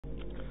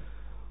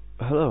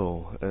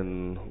Hello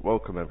and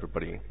welcome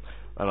everybody.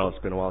 I know it's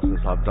been a while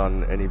since I've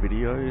done any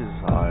videos.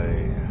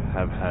 I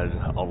have had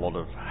a lot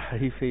of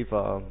hay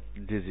fever,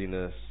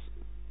 dizziness,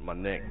 my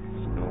neck's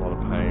in a lot of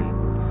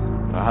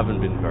pain. I haven't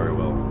been very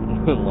well,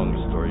 long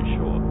story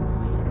short,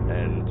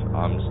 and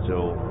I'm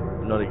still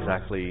not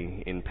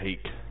exactly in peak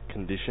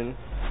condition,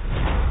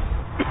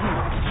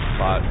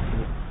 but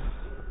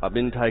I've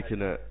been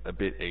taking it a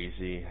bit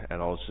easy and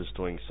I was just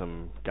doing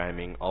some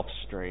gaming off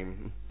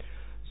stream.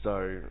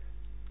 So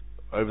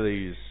over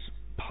these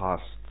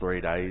past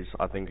 3 days,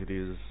 I think it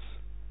is,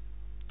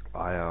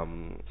 I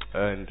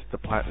earned the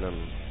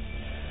platinum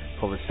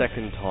for the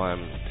second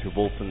time to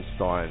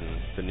Wolfenstein: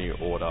 The New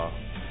Order.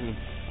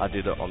 I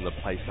did it on the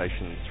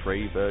PlayStation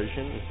 3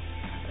 version,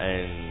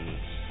 and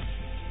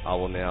I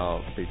will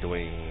now be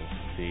doing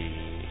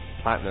the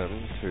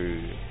platinum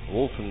to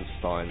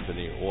Wolfenstein: The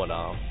New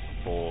Order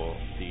for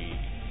the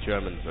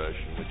German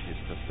version, which is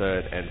the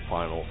third and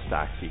final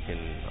stack you can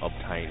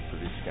obtain for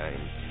this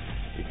game.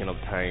 You can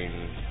obtain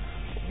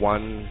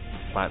 1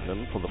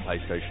 platinum for the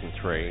PlayStation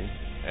 3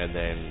 and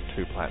then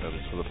 2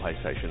 platinums for the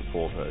PlayStation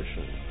 4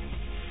 version.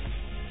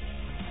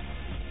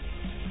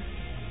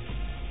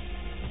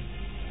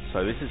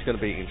 So this is going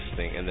to be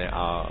interesting, and there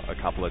are a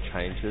couple of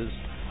changes.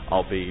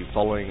 I'll be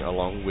following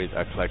along with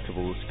a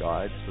collectibles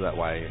guide, so that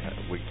way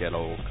we get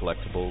all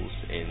collectibles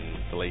in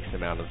the least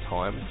amount of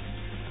time.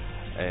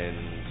 And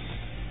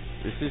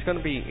this is going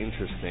to be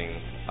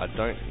interesting. I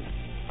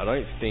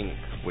don't think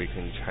we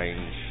can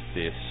change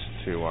this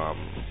to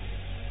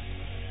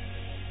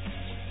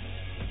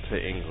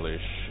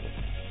English.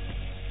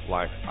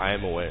 Like, I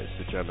am aware it's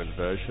the German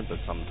version, but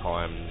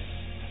sometimes,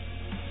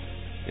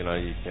 you know,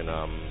 you can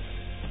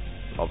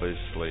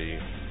obviously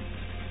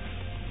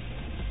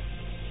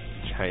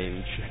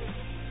change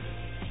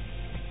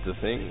the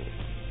thing,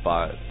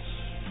 but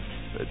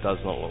it does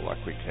not look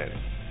like we can.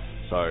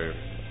 So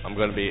I'm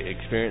going to be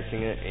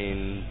experiencing it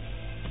in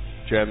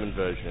German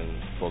version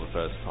for the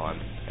first time,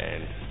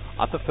 and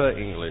I prefer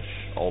English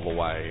all the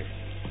way.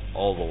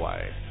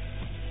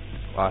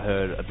 I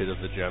heard a bit of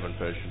the German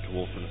version to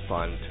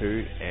Wolfenstein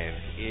 2, and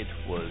it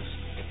was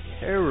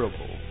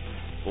terrible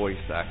voice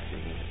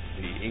acting.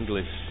 The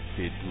English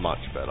did much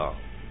better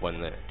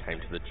when it came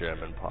to the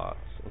German parts.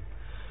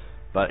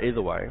 But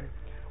either way,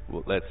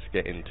 let's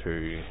get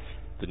into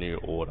the New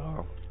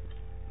Order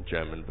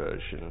German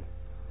version.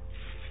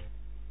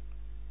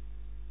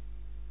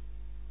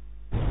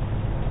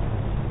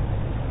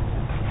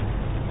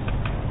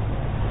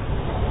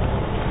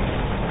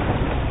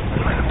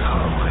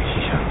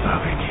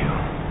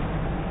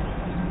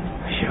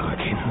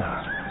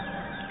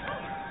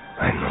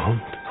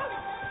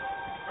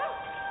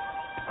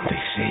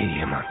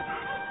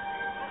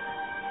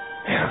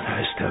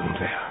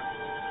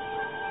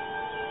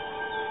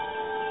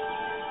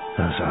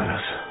 Das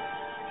alles.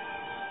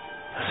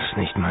 Das ist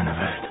nicht meine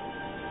Welt.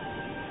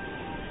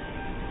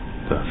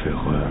 Dafür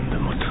rührende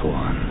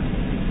Motoren.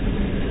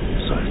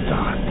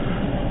 Soldaten.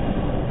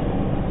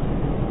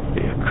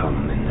 Wir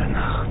kommen in der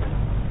Nacht.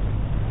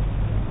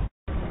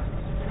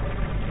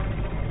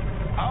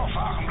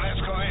 Aufwachen,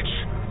 Blazkowicz!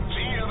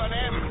 Sie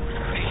übernehmen!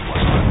 Ich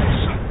muss mal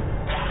wissen.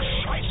 Ach,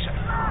 Scheiße!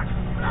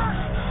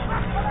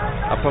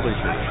 I probably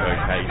should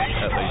showcase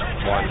at least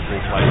 1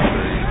 full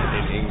playthrough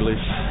in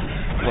English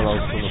when I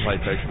was from the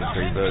PlayStation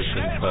 3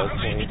 version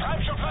personally.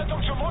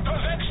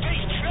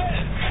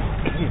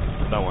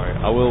 Don't worry,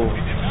 I will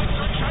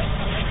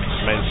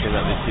mention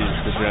that this is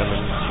the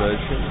German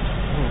version.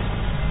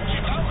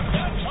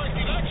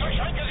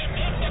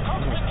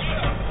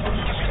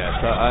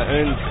 Yeah, so I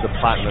earned the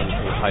platinum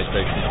for the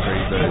PlayStation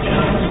 3 version.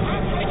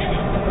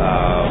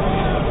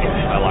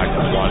 I like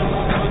 1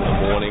 in the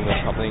morning or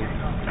something.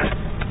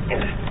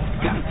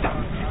 And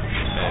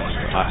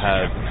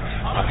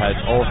I had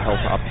all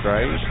health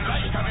upgrades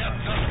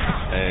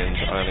and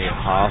only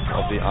half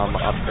of the armor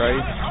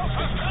upgrades,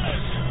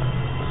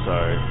 so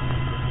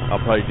I'll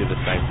probably do the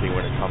same thing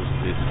when it comes to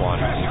this one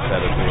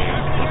instead of doing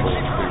the full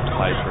 2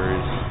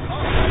 playthroughs.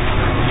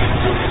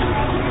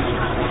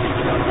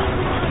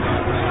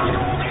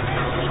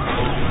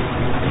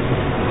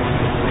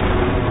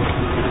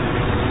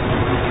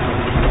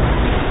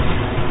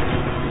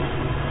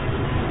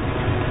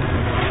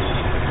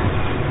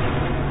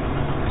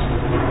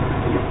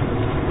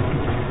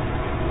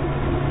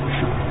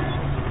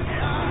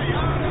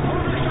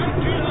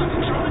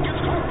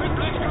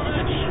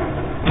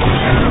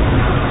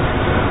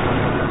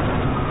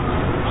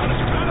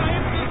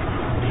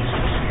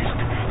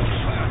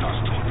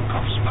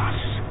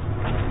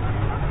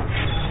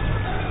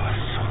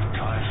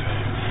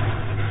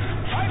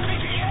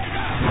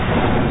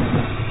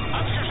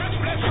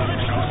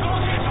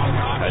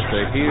 So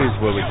here's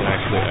where we can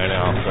actually earn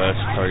our first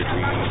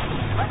trophy.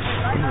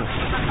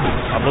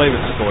 I believe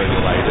it's story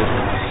related.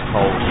 It's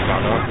called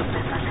Gunner.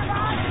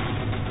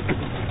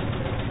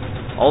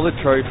 All the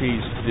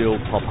trophies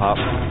still pop up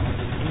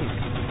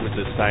with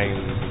the same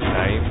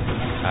name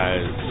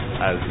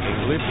as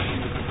English,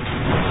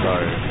 so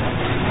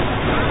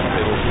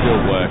it'll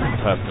still work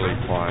perfectly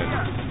fine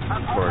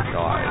for a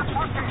guide.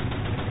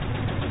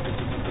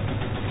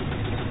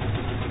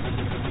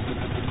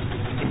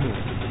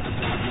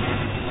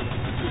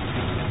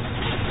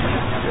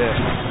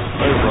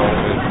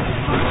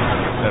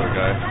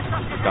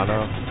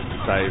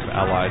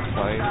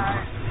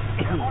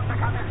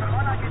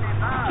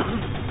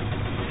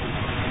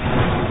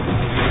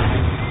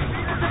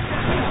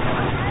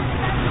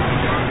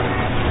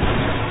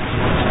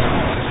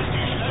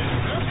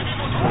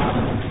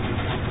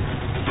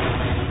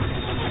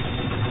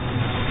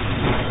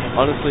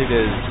 honestly,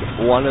 there's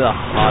one of the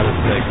hardest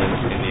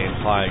segments in the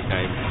entire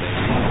game for me,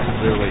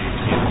 really,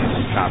 in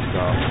this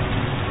chapter,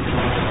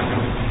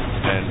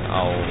 and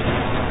I'll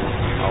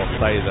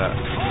say that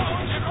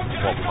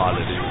what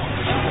part it is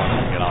once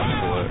I get up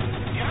to it,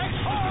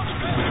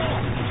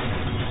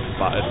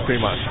 but it's pretty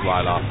much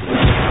right after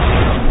that.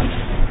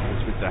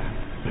 It's with the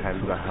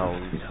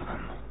Panzerhounds.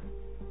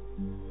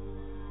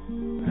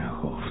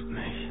 Ruft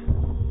mich.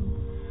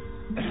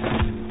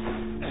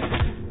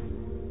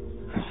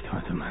 Nicht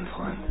heute, mein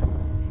Freund.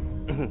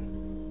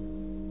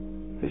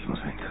 Ich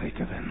muss einen Krieg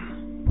gewinnen.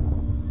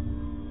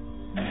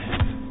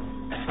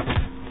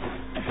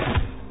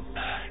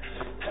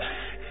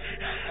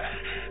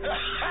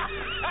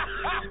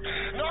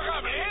 Noch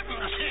am Leben,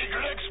 Sie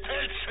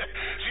Glückspilze.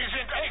 Sie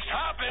sind echt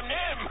hart im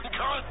Nehmen,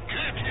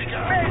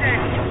 Grundgütiger.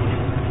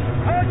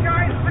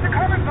 Guys, bitte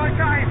kommen,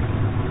 Guys!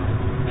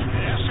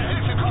 Erste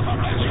Hilfe,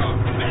 Kofferplätze.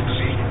 Wenn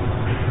Sie...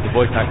 The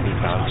voice acting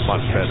sounds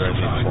much better in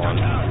this one.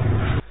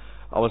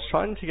 I was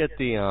trying to get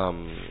the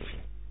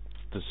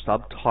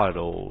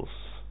subtitles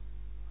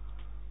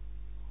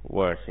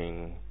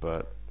working,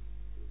 but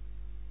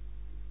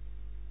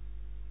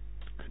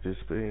could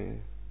this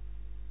be?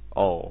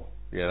 Oh,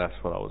 yeah,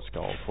 that's what I was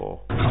going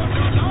for. There we go.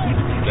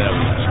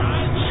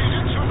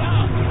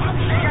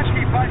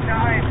 Negativ, Wollte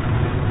 1.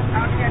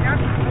 Haben hier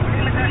ganz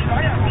Problem mit der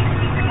Steuerung.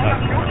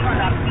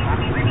 Informationsverlust.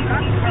 Machen Sie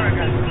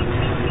Landfolge.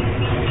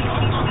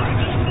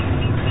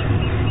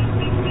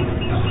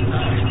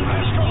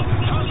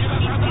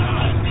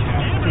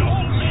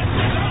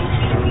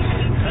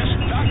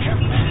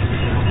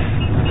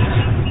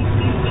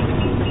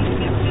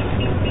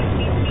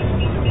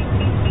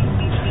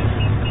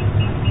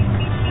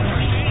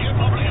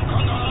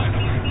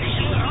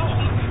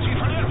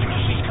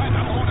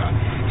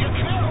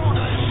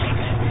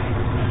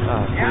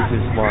 This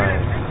is my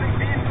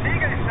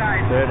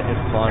third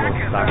and final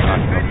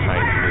Starcraft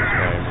campaign for this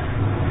game.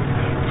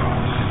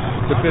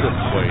 It's a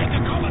bittersweet.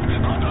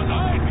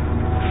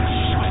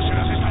 Scheiße,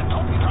 das ist ein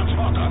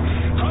Truppentransporter.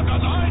 Konter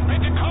 9,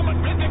 bitte kommen,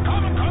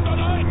 Konter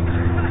 9.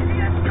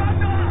 Hier ist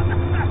Condor!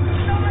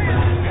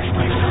 Wer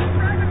spricht da?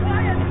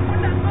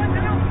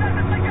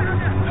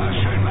 Na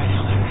schön, mein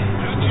Junge.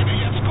 Hören Sie mir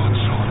jetzt gut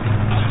zu.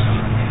 Also,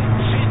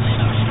 ziehen Sie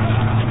das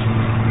Steuerrad.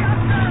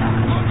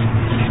 Gut,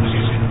 nehmen Sie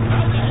es in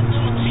beide Hände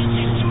und ziehen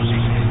Sie es zu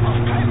sich. Auf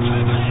keinen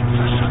Fall drehen,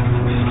 verstanden?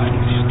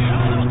 Bleiben Sie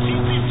gerade und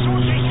ziehen Sie es zu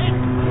sich hin.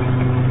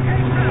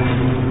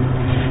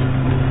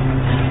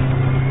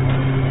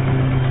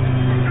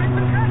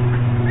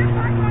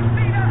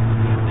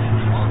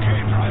 Okay,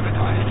 Private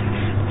Eye.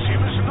 Sie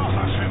müssen noch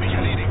was für mich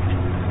erledigen.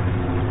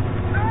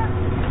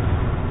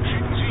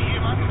 Schicken Sie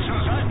jemanden zur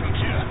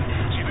Seitentür.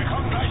 Sie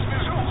bekommen gleich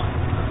Besuch.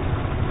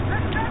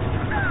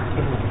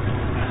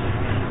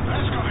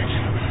 Leskovic,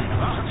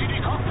 machen Sie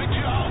die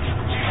Cockpit-Tür auf.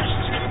 Sie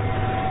müssen sie...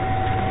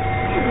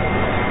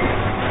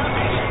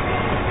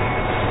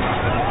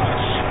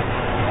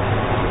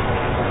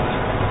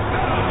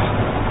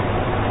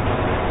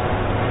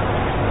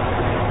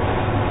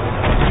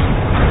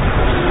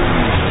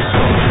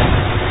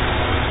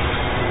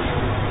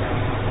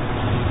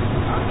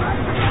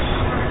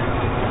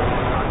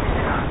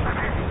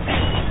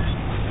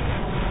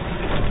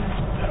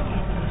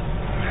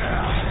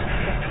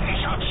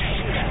 Ich hab Sie.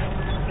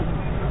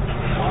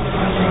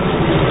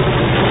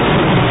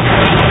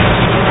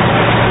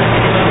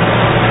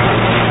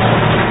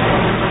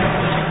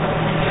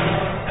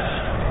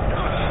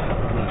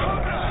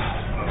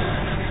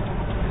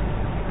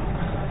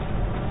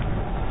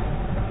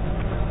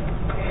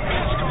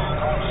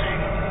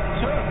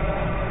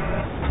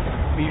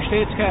 Wie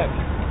steht's, Cap?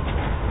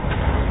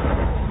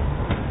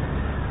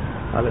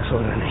 Alles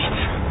oder nichts.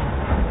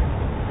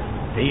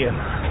 Wie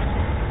immer.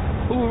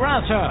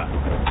 Hurra, Sir!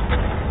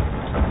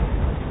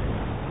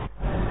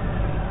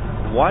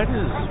 Why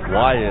does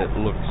Wyatt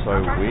look so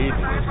weird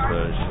in this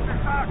version?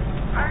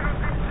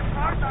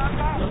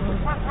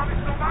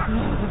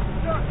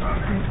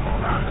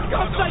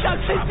 Gott sei Dank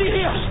sind Sie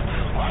hier!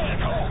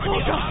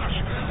 Oh Gott!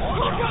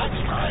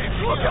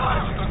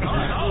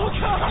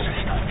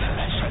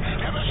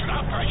 Wir müssen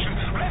abbrechen.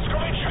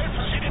 Leskovic,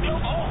 helfen Sie dem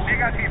Jungen hoch.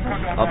 Negativ,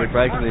 Condor. I'll be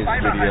breaking this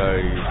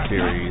video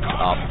series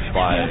up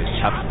by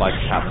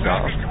chapter,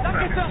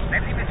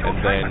 and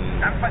then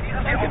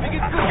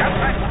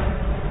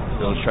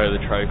it'll show the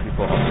trophy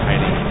for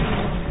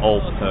obtaining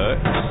all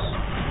perks,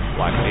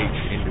 like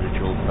each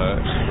individual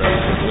perk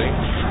relatively,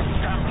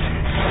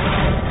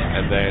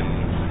 and then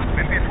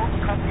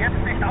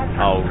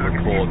I'll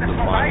record the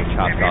final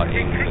chapter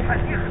in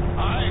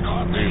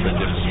Uber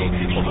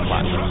difficulty for the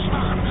platinum.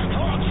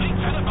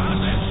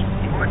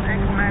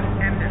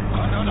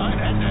 Konter 9,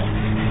 Ende.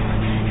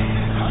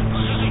 Halten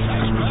Sie sich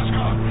fest,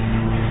 Glasgow.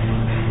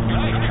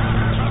 Gleich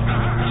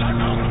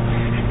Landung.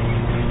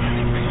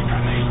 Ich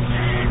kann nicht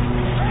sehen.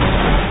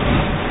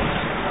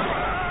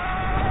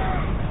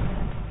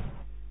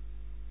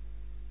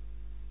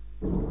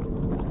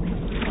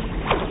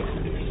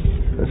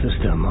 Es ist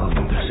der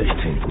Morgen des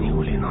 16.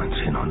 Juli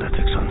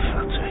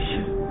 1946.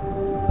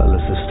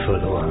 Alles ist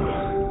verloren.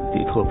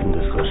 Die Truppen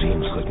des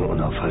Regimes rücken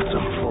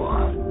unaufhaltsam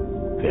vor.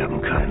 Wir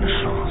haben keine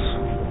Chance.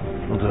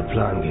 Unser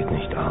Plan geht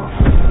nicht auf.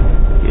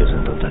 Wir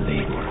sind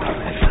unterlegen und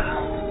am Ende.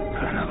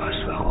 Keiner weiß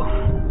warum.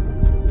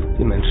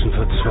 Die Menschen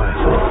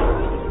verzweifeln.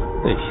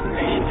 Ich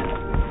nicht.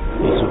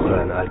 Ich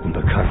suche einen alten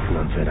Bekannten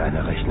und werde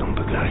eine Rechnung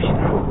begleichen.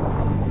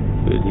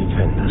 Für die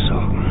Wende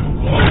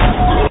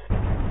sorgen.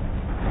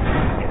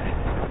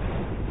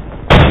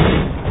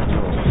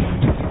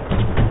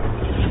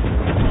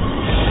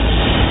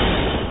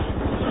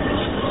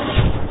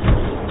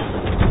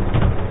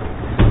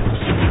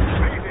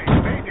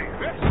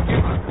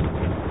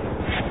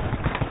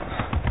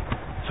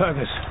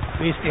 Fergus,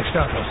 wie ist Ihr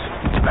Status?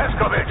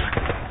 Leskovic,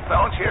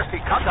 bei uns hier ist die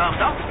Kacke am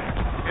Dampfen.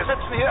 Wir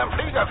sitzen hier im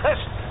Flieger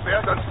fest,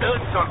 während uns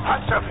irgend so ein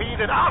Panzervieh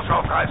den Arsch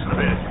aufreißen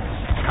will.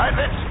 Kein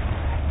Witz.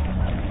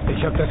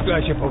 Ich habe das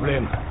gleiche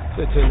Problem.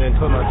 Sitze in den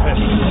Trümmern fest.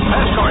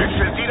 Leskovic,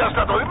 sind Sie das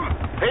da drüben?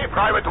 Hey,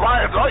 Private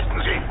Wyatt, leuchten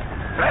Sie.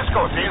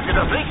 Lesko, sehen Sie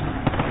das Licht?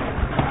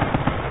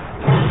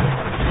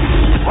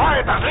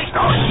 Wyatt, das Licht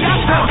aus!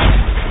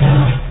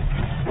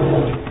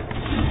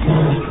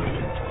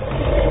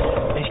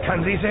 Ich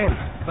kann Sie sehen.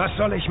 Was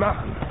soll ich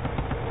machen?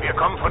 Wir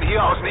kommen von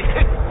hier aus nicht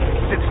hin.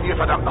 Sitzen hier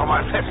verdammt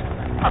nochmal fest.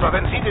 Aber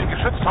wenn Sie den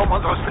Geschützturm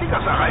unseres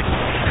Fliegers erreichen,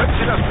 können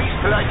Sie das Biest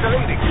vielleicht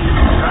erledigen.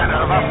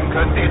 Keine Waffen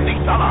können den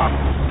nichts anhaben.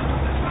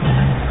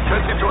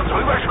 Können Sie zu uns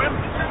rüberschwimmen?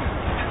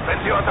 Wenn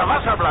Sie unter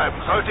Wasser bleiben,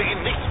 sollte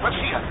Ihnen nichts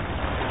passieren.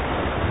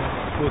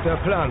 Guter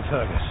Plan,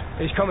 Fergus.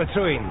 Ich komme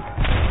zu Ihnen.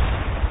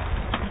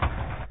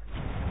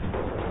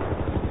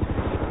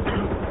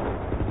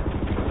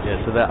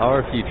 Yeah, so there are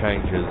a few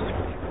changes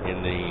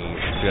in the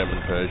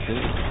German version.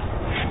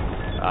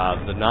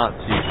 The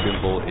Nazi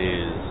symbol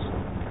is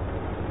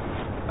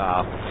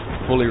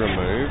fully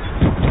removed,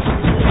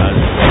 as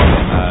well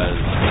as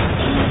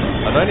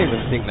I don't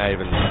even think they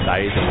even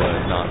say the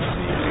word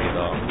Nazi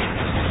either.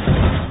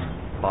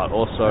 But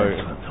also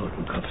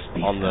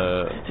on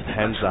the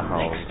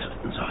Panzerhaus,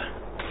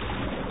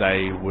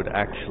 they would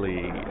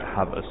actually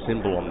have a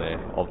symbol on there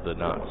of the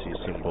Nazi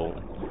symbol.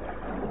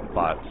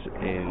 But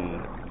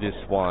in this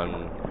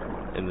one,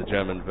 in the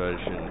German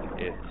version,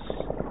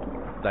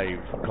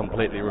 they've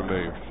completely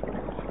removed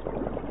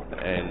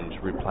and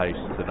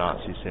replaced the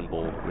Nazi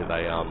symbol with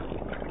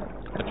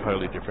a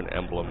totally different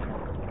emblem.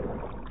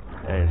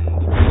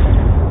 And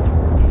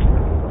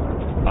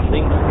I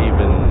think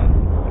even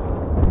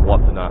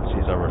what the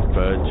Nazis are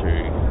referred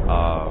to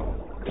are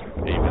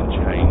even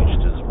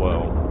changed as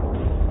well.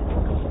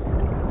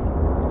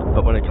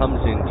 But when it comes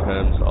in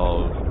terms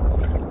of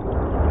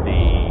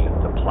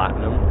the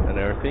platinum and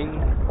everything,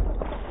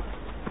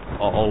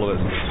 all of it's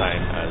the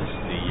same as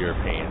the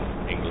European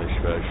English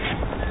version.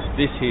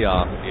 This here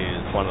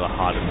is one of the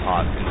hardest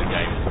parts in the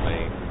game for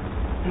me.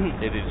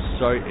 It is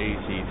so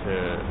easy to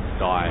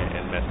die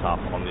and mess up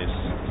on this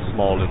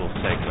small little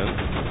segment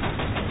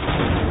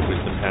with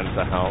the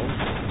Panzerhaus.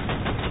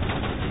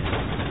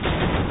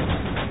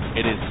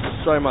 It is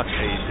so much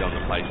easier on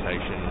the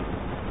PlayStation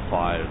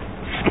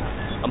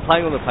 5. I'm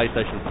playing on the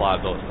PlayStation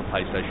 5, though it's the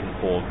PlayStation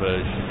 4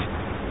 version.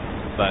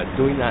 But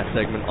doing that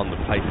segment on the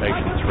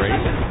PlayStation 3,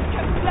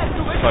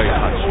 so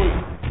touchy.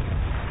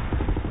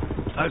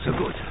 Also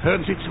gut,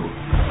 hören Sie zu.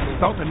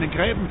 Dort in den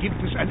Gräben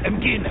gibt es ein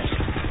MG-Nest.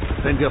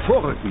 Wenn wir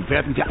vorrücken,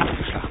 werden wir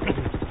abgeschlachtet.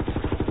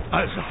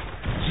 Also,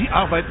 Sie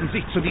arbeiten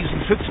sich zu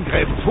diesen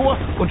Schützengräben vor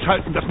und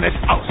schalten das Nest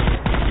aus.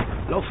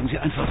 Laufen Sie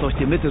einfach durch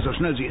die Mitte, so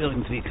schnell Sie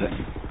irgendwie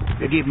können.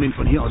 Wir geben Ihnen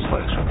von hier aus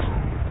Feuerschutz.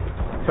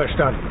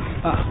 Verstanden.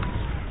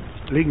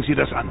 Legen Sie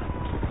das an.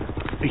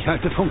 Ich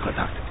halte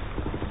Funkkontakt.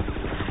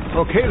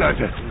 Okay,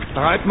 Leute.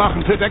 Bereit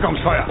machen für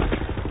Deckungsfeuer.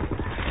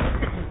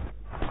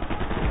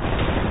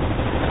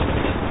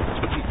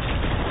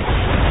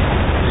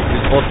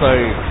 Also,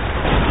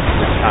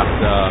 the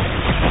chapter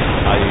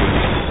I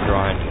use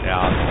trying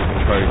out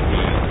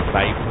trophy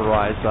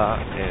Vaporizer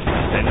and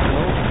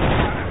Sentinel,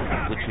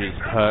 which is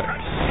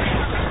perks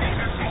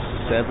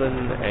 7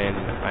 and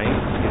 8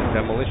 in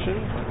Demolition.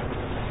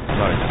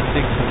 No, 6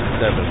 and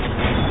 7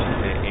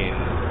 in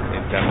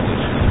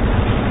Demolition.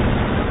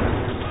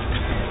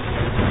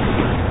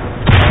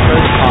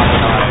 First part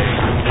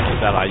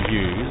that I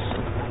use,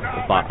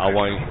 but I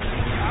won't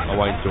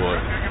do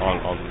it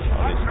on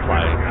this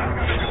play.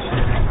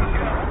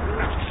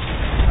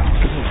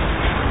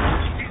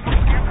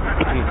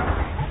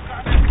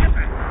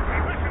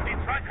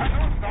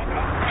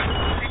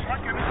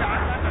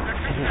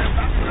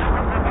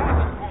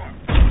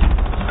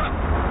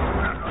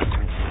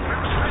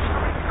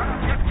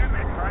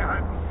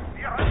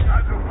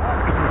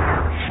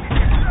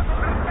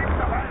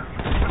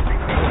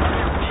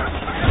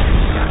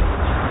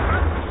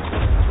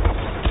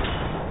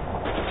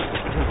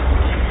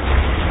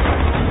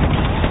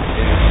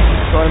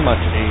 So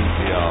much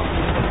easier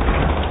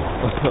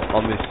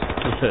on this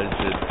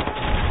version.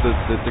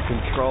 The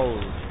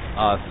controls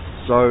are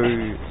so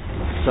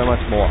much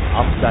more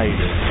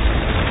updated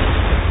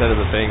instead of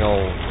it being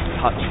all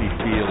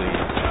touchy-feely.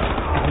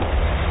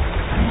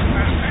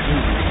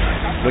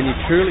 When you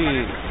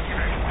truly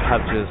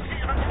have just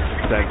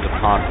spent the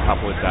past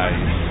couple of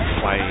days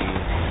playing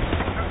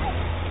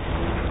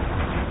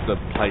the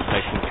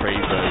PlayStation 3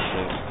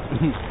 version,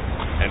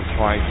 and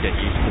trying to get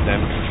used to them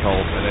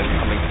controls, and then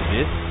coming to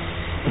this,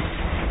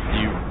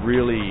 you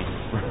really,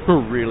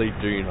 really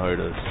do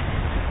notice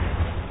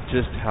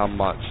just how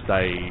much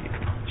they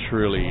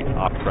truly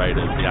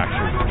upgraded the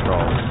actual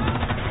controls.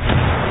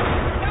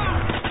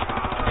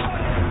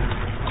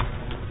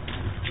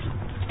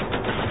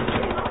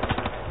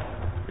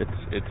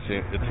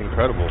 It's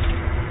incredible.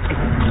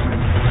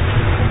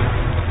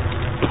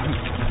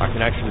 I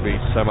can actually be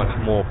so much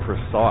more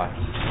precise.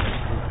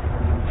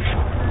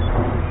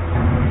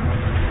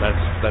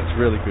 That's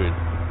really good.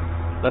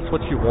 That's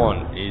what you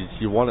want, is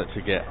you want it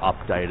to get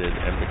updated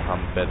and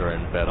become better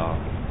and better.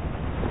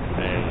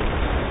 And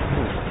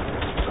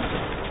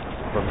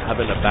from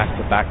having a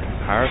back-to-back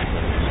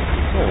comparison,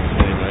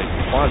 anyway,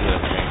 fine that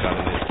it's done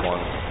in this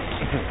one.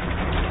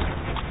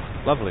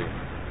 Lovely.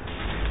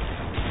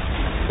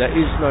 There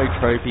is no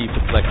trophy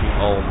for collecting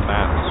old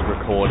maps,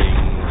 recordings,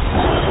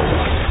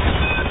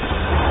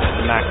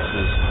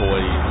 Max's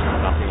toys,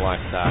 nothing like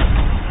that.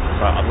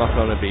 So I'm not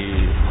going to be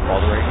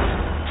bothering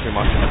too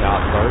much about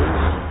those.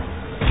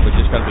 We're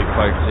just going to be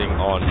focusing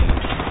on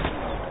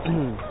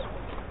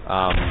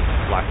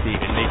like the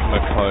Enigma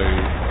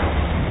code,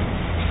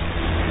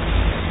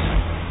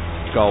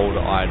 gold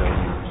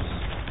items,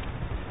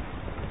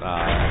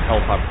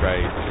 health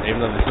upgrades,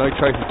 even though there's no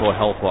trophy for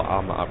health or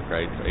armor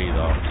upgrades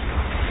either.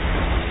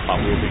 But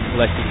we'll be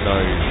collecting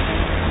those,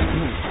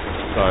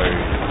 so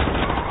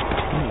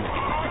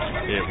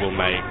it will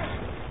make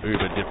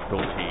Uber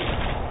difficulty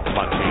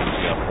much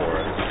easier for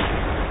us.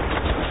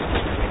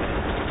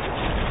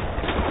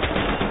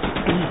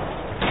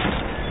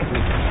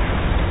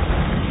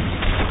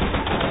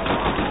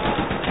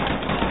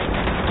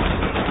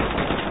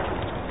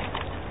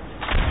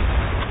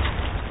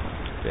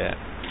 Yeah.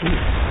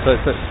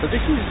 So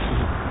this is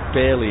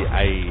barely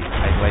a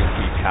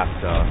lengthy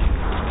chapter,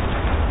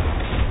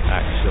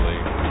 actually.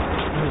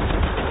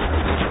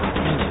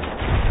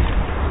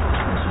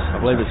 I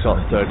believe it's got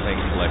 13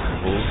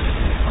 collectibles.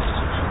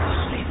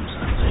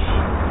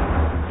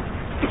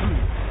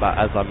 But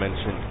as I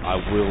mentioned, I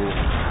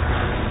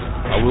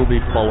will be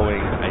following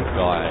a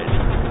guide,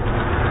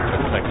 a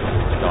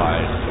collectibles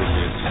guide, which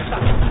is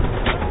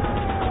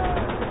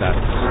that's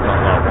not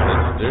what I wanted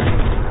to do.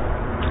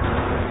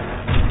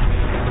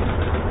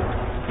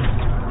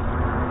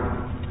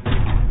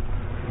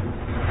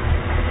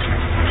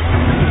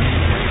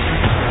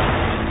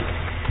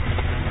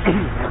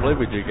 I believe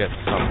we do get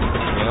something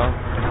here.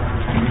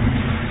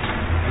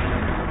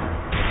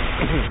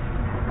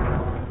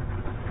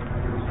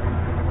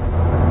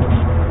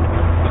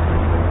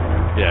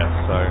 Yeah,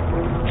 so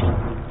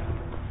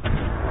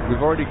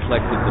we've already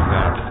collected the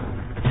map,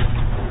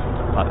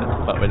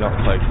 but we're not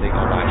focusing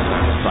on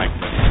actually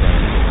fragments.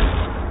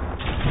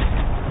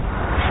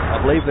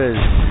 I believe there's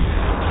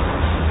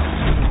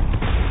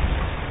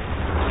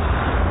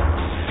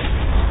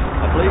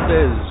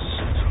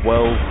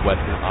 12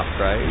 weapon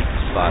upgrades,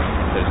 but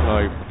there's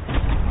no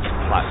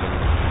platinum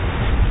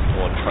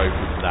or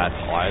trophy for that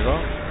either.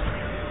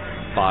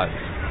 But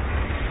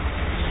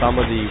some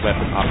of the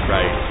weapon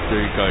upgrades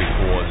do go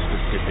towards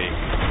specific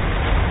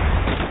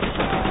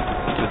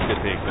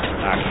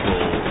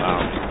actual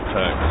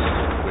perks,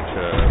 which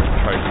are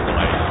trophy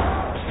related.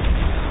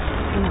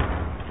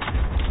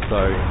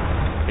 So,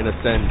 in a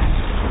sense,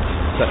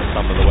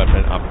 some of the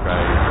weapon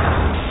upgrades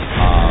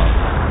are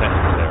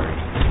necessary.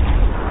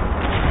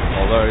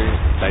 Although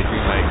they do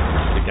make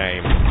the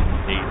game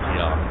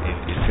easier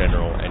in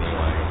general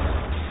anyway.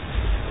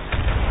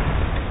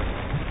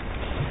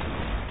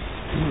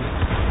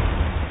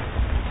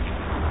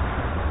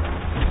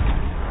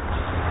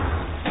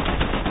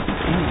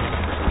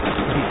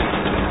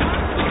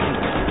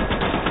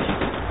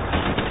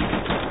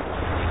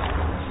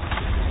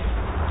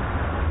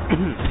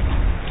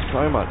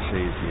 So much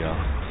easier.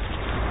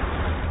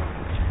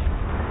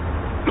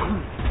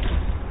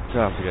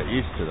 Gonna have to get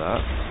used to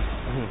that.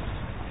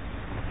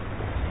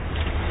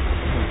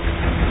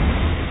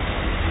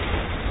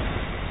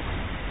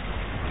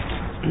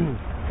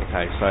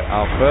 Okay, so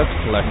our first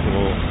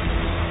collectible,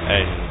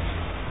 and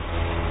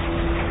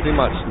pretty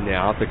much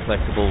now the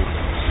collectibles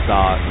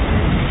start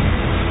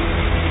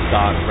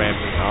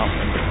ramping up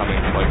and becoming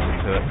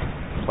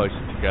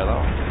closer together.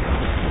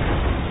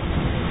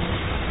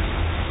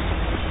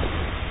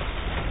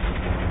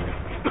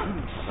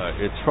 So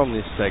it's from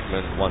this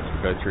segment, once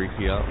we go through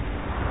here,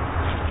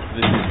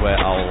 this is where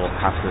I'll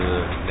have to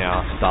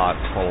now start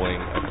following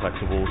a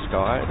collectibles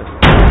guide.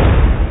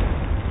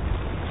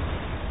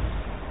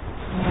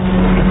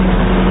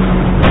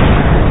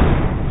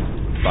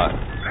 But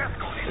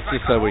it's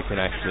just so we can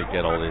actually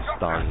get all this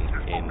done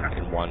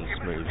in one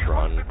smooth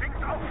run.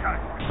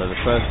 So the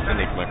first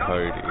Enigma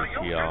code is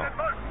here,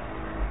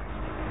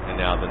 and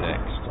now the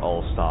next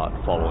I'll start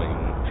following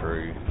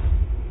through.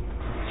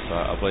 So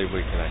I believe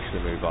we can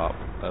actually move up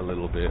a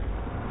little bit.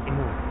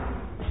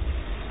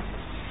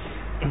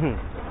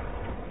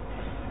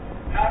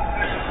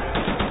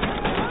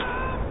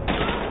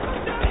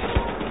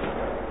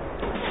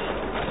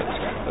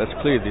 Let's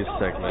clear this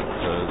segment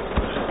because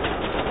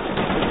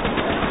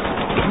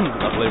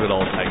I believe it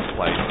all takes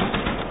place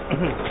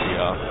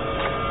here.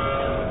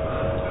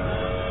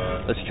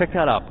 Let's check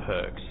out our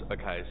perks.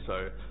 Okay,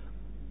 so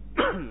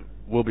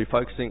we'll be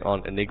focusing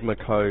on Enigma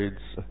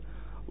codes,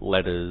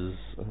 letters,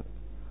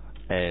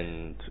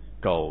 and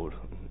gold.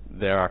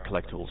 There are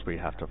collectibles we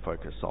have to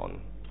focus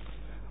on.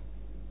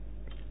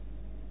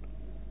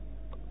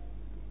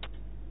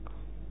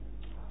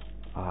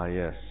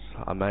 Yes,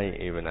 I may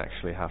even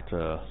actually have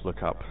to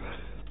look up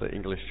the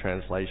English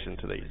translation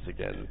to these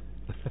again.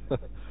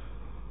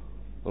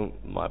 Oh,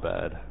 my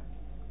bad.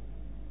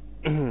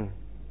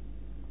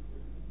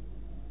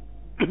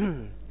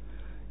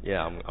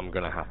 Yeah, I'm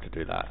gonna have to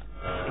do that.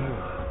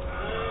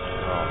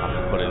 I'll have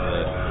to put in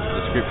the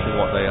description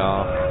what they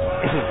are.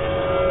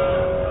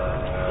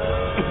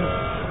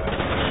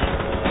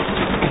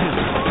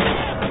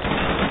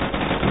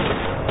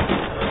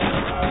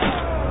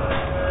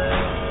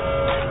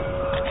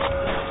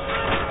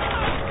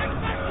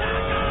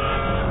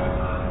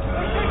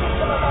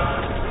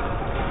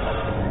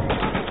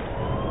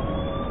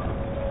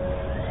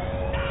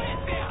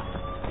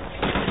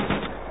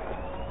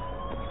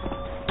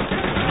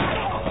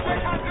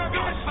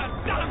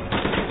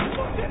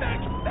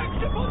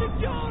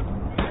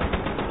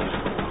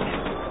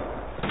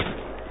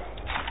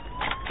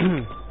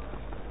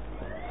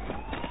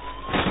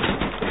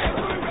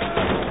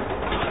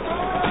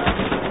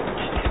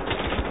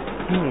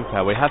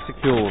 Okay, we have to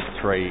kill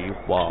 3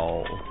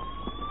 while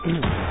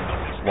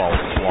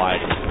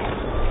sliding.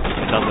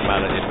 It doesn't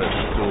matter if it's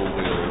dual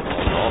wheel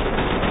or not.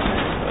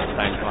 At the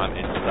same time,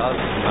 it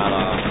doesn't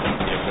matter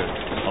if it's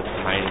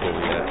obtainable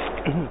yet.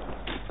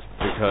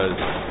 Because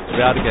to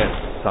be able to get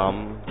some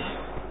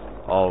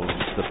of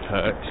the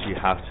perks, you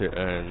have to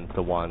earn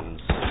the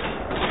ones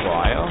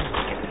prior.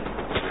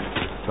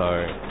 So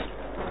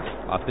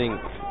I think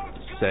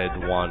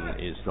said one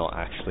is not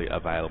actually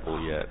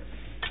available yet.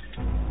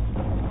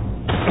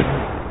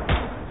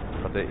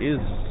 But there is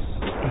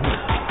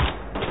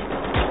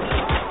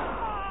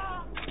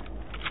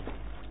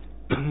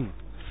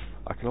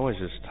I can always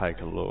just take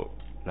a look.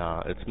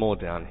 Nah, it's more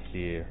down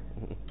here.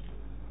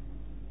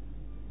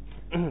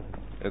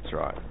 It's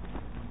right.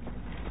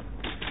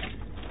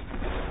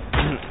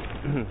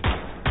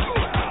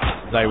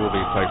 They will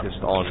be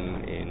focused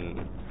on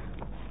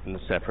in the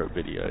separate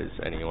videos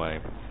anyway.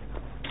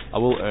 I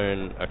will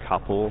earn a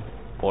couple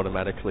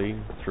automatically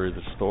through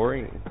the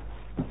story,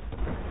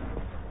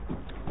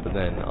 but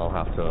then I'll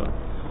have to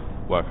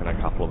work on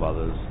a couple of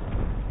others.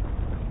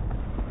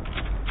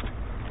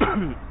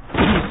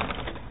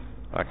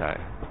 Okay.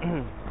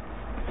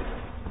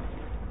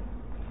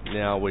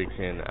 Now we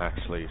can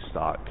actually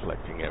start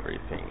collecting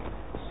everything.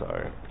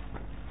 So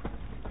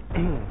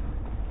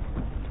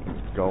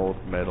gold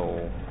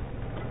medal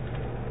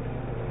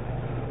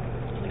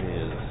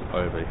is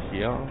over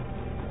here.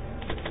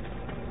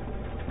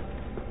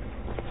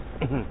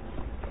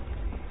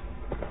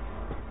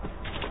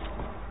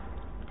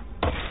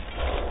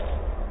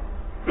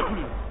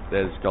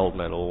 There's gold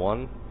medal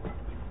 1.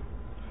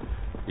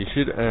 You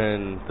should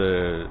earn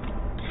the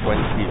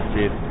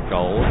 25th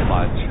gold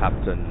by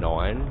chapter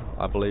 9,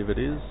 I believe it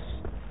is.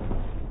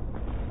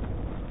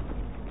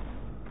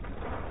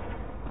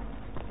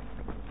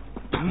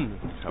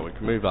 So we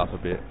can move up a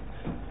bit.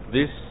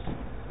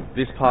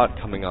 This part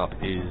coming up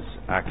is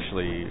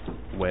actually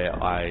where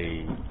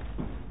I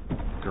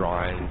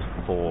grind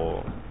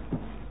for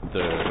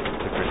the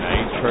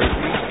grenade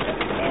trophy,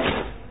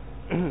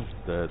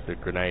 the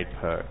grenade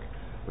perk,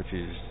 which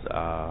is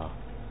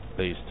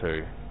these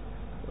two,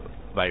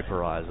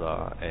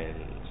 Vaporizer and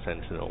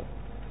Sentinel,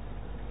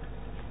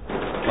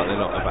 but they're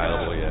not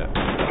available yet.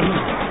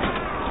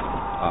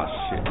 Ah,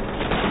 shit.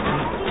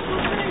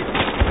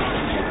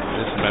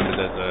 Just remember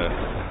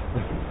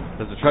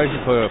there's a trophy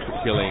for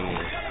killing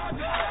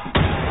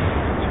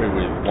 2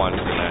 with 1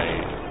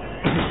 grenade.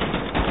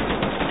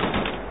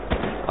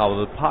 Oh,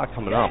 well, the part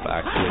coming up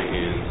actually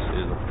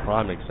is a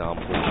prime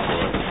example for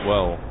it as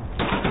well.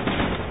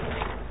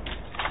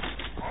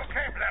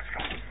 Okay, Blasko.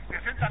 Wir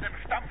sind an dem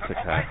Stampfer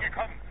Okay.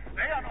 vorbeigekommen.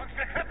 Nähern uns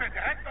der Krippe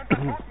direkt unter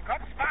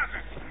Totenkopfs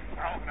Basis.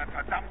 Brauchen ein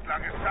verdammt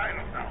langes Seil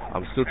und da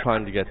I'm still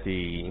trying to get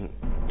the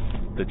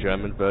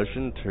German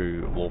version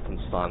to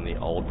Wolfenstein the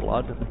Old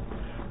Blood,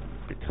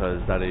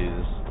 because that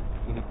is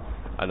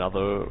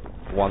another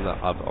one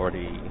that I've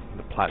already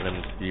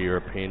platinumed the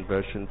European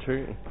version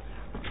to,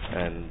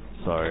 and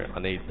so I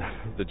need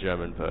the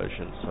German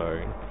version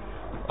so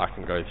I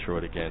can go through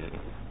it again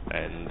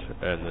and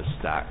earn the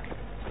stack.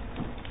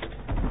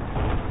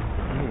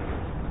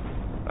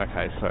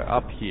 Okay, so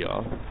up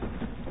here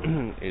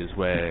is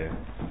where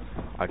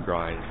I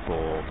grind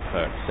for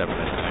perk 7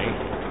 and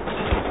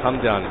 8. You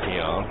come down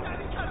here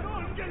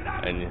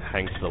and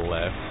hang to the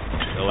left,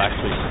 it'll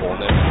actually spawn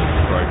them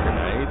to throw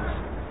grenades,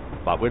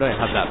 but we don't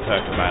have that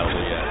perk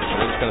available yet, so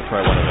we're just going to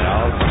throw one of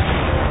ours.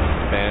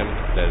 Bam,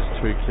 there's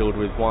 2 killed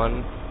with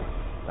 1.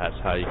 That's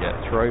how you get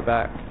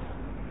throwback.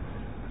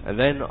 And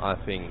then I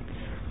think,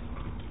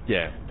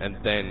 yeah, and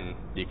then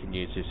you can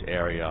use this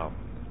area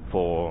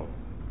for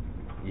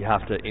you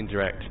have to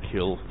indirect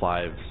kill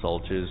 5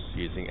 soldiers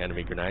using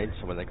enemy grenades.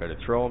 So when they go to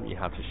throw them, you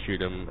have to shoot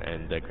them,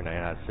 and their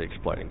grenade has to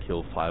explode and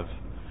kill 5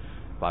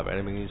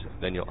 enemies.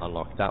 Then you'll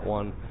unlock that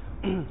one,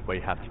 where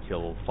you have to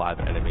kill 5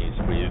 enemies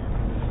with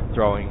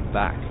throwing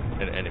back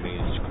an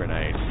enemy's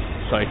grenade.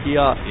 So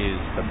here is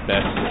the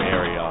best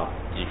area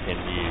you can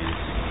use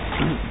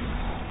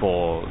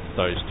for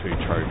those 2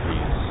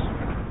 trophies.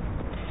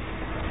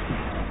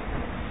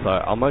 So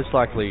I'll most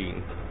likely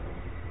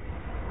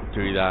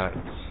do that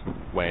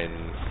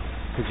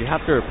because you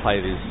have to replay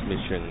this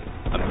mission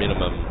a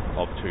minimum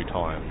of 2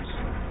 times.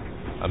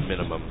 A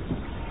minimum.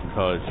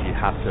 Because you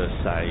have to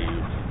save,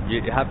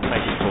 you have to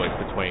make a choice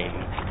between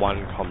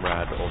one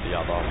comrade or the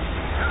other.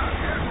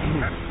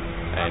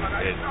 And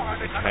it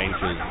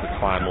changes the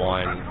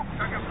timeline.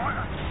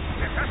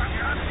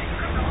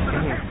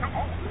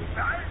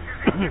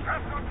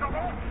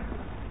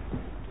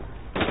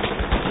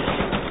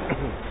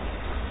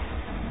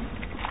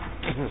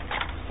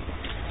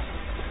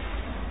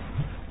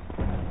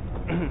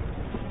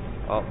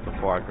 Oh,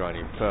 before I go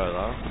any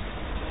further,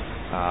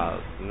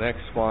 the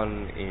next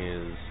one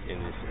is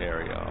in this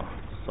area.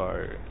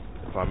 So,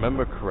 if I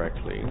remember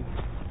correctly,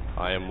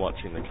 I am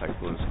watching the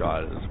Collectibles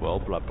guide as well,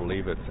 but I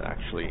believe it's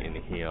actually in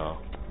here.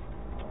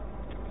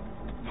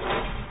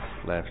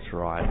 Left,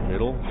 right,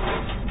 middle.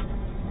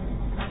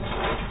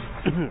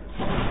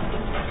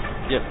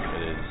 Yep,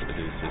 it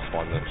is this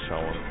one that's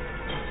showing.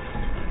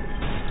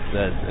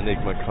 There's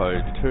Enigma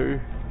Code 2.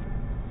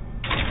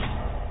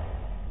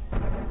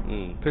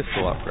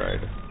 Pistol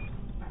upgrade.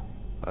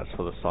 That's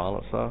for the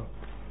silencer.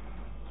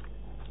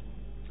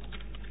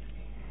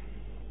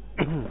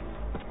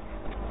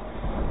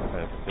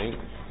 I think.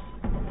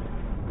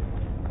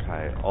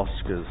 Okay,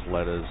 Oscar's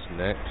letters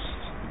next.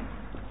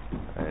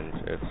 And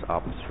it's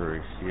up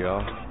through here.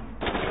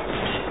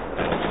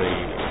 And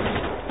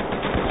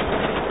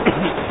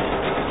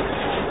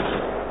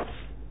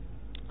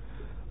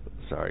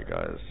sorry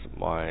guys,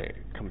 my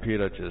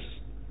computer just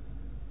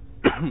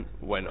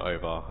went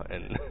over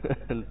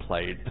and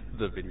played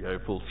the video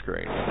full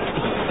screen.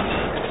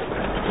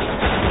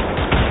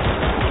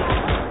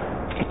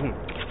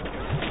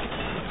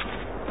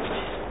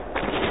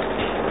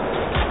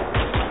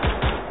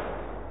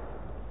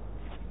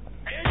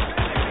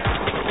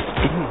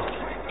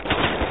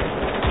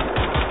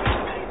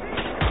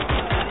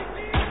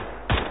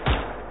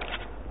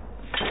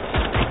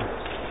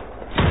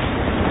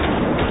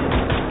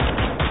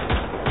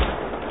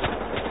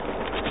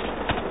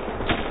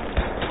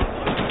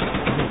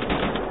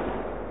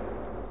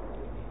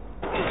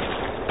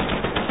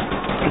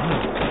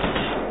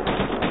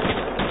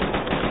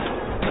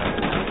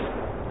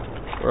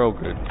 We're all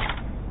good.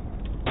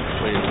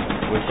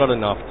 We've got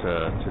enough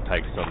to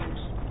take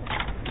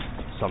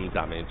some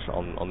damage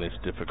on this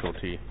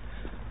difficulty.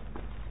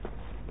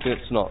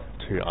 It's not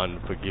too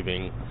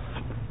unforgiving,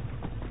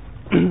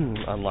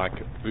 unlike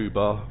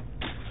Uber.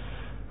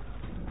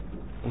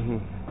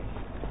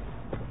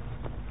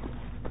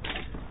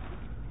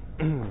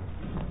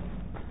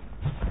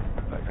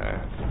 Okay,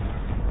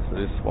 so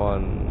this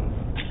one,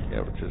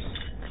 yeah, we're just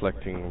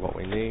collecting what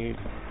we need.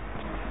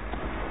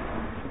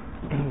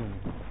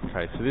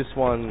 Okay, so this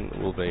one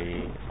will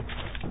be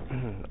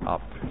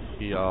up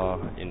here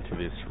into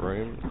this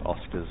room.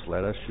 Oscar's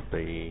letter should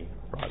be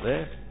right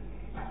there.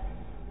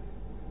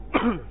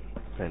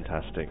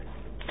 Fantastic.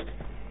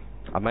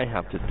 I may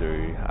have to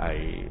do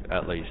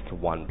at least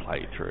one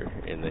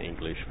playthrough in the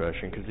English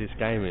version, because this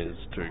game is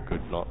too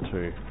good not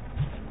to.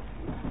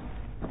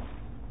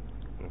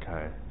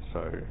 Okay,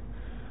 so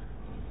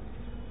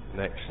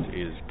next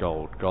is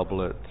Gold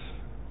Goblet,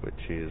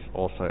 which is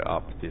also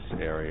up this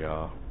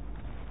area.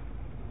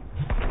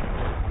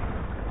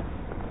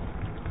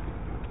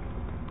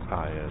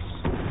 Ah, yes.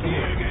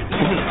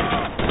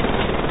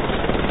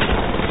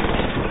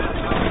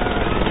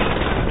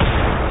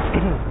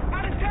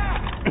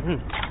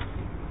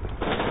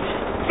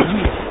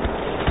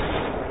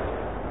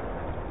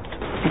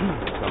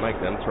 Can I make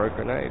them throw a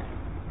grenade?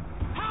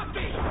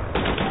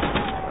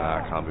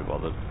 I can't be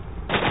bothered.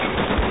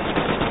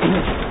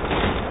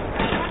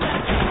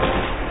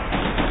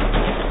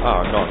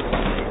 Oh god.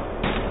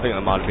 I think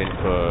that might have been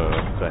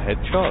for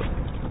headshot.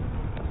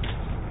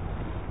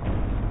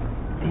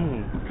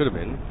 Could have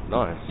been.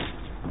 Nice.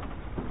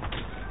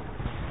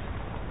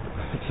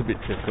 It's a bit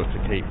difficult to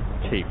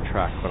keep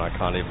track when I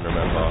can't even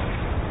remember.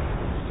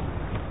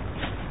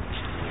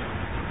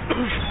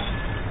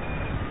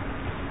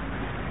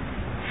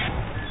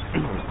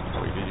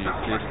 We can use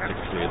this to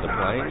clear the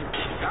plane.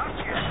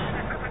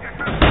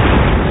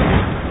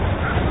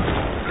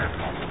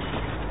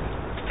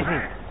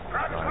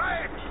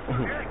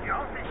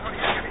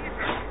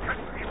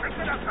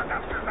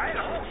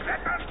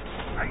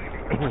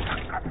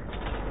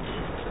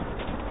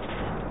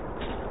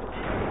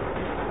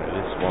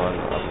 This one,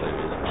 I believe,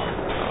 is up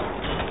now.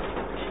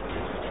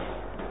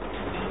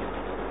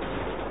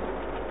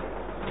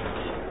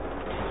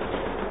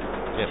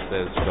 Yep,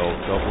 there's Gold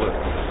Goblet.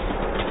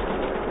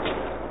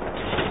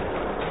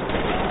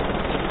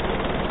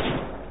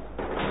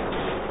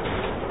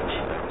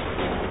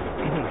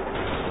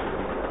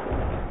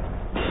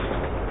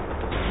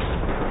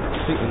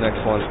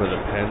 one's where the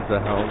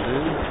Panzerhound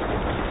is.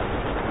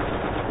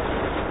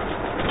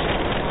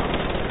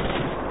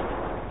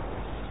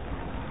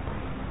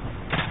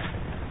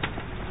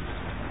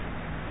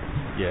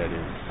 Yeah, it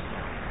is.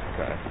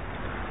 Okay.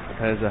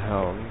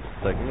 Panzerhound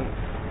segment.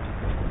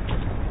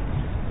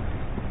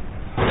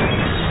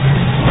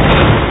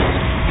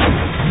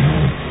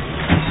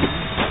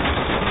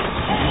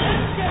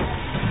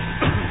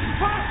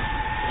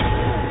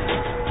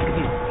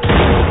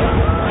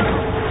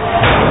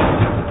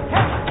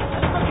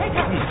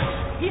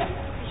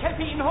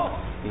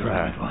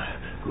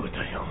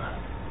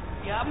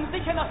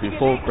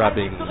 Before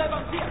grabbing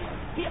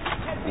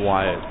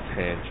Wyatt's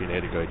hand, you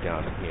need to go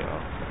down here.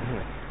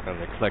 And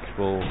the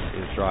collectible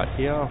is right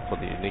here for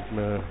the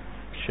Enigma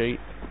sheet.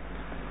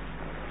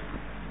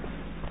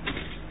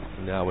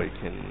 Now we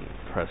can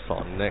press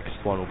on. Next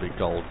one will be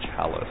Gold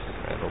Chalice,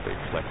 and it'll be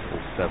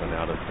collectible 7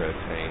 out of 13.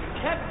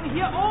 Captain,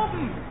 hier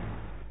oben!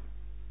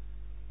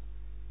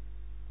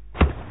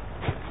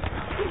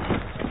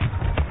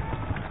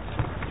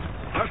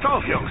 Passt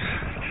auf, Jungs.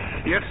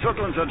 Jetzt wird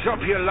unser Job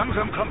hier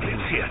langsam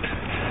kompliziert.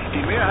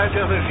 Die Mehrheit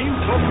der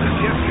Regimetruppen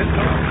ist jetzt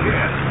hinter uns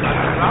her.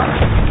 Alles klar?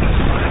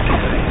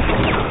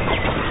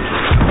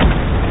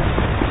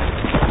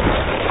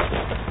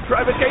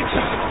 Private Gates,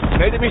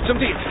 melde mich zum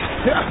Dienst.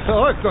 Ja,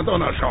 verrückt und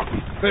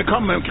unerschrocken.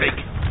 Willkommen im Krieg.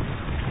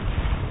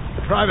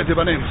 Private,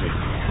 übernehmen Sie.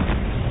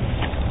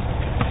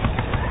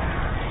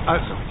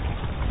 Also,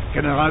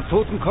 General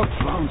Totenkopf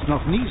war uns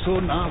noch nie so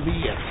nah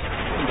wie jetzt.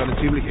 Und eine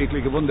ziemlich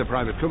eklige Wunde,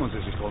 Private, kümmern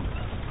Sie sich drum.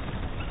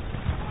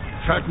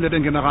 Schalten wir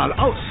den General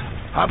aus,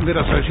 haben wir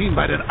das Regime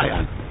bei den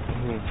Eiern.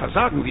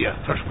 Versagen wir,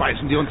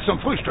 verspeisen die uns zum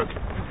Frühstück.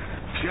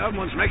 Sie haben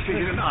uns mächtig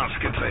in den Arsch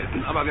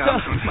getreten, aber wir haben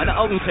schon... Meine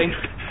Augen drängen.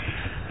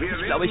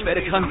 Ich glaube, ich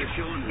werde krank.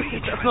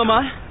 Ist das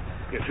normal?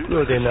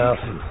 Nur die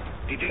Nerven.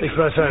 Ich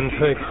weiß einen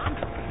Trick.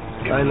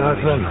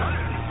 Einatmen.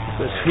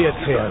 Bis 4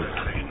 zählen.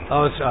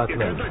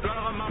 Ausatmen.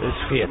 Bis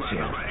 4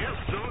 zählen.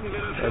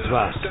 Das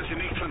war's. Dass sie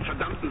nicht von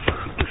verdammten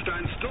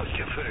Frankensteins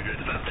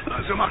durchgevögelt wird.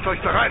 Also macht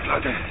euch bereit,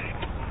 Leute.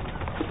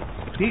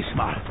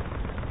 Diesmal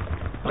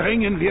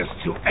bringen wir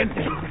es zu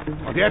Ende.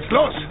 Und jetzt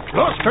los!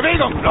 Los,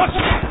 Bewegung! Los!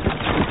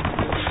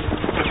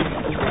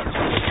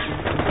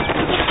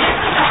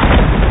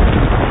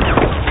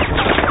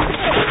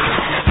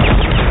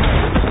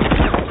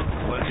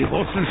 Wollen Sie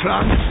Wurzeln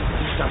schlagen?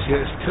 Das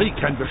hier ist Krieg,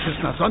 kein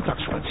beschissener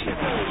Sonntagsspaziergang.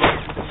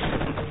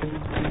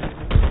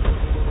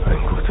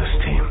 Ein gutes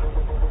Team.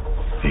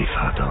 Wie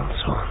Vater und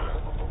Sohn.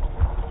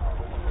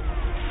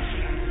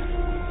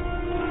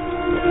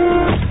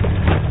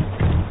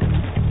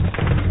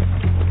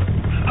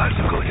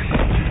 Also gut.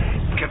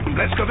 Captain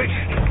Blaskowitz,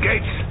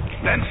 Gates,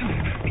 Benson,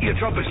 Ihr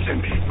Job ist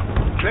simpel.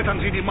 Klettern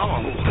Sie die Mauer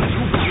hoch,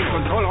 suchen Sie im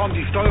Kontrollraum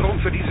die Steuerung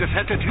für diese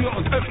fette Tür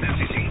und öffnen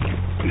Sie sie.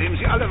 Nehmen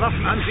Sie alle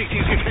Waffen an sich,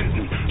 die Sie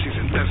finden. Sie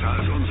sind besser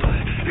als unsere.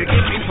 Wir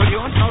geben Ihnen von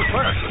hier unten aus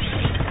Feuerschutz.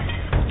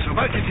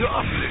 Sobald die Tür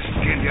offen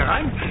ist, gehen wir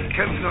rein,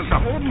 kämpfen uns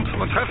nach oben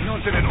und treffen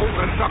uns in den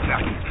oberen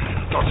Stockwerken.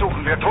 Dort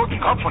suchen wir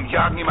Totenkopf und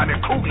jagen ihm eine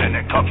Kugel in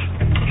den Kopf.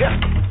 Hier.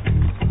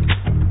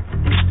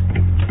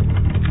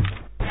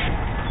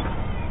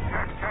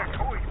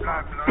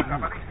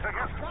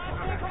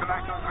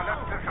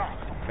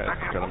 Okay,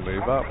 it's gonna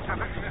move up.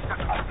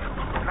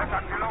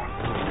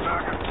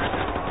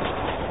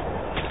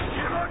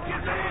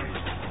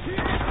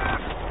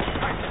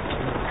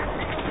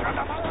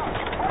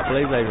 I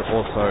believe they've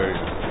also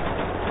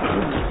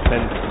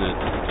censored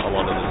a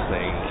lot of the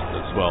scenes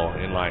as well,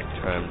 in like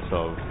terms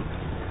of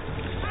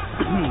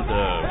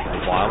the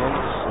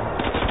violence.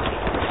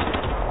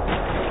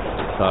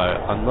 So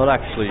I'm not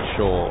actually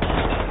sure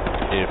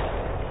if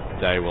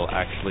they will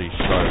actually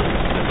show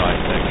the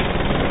dissection.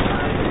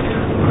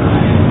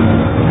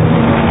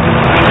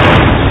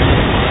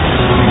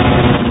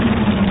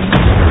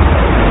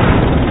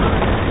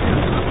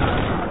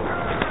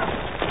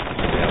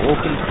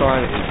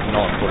 Wolfenstein is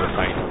not for the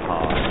faint of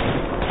heart.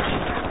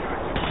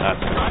 That's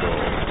for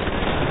sure.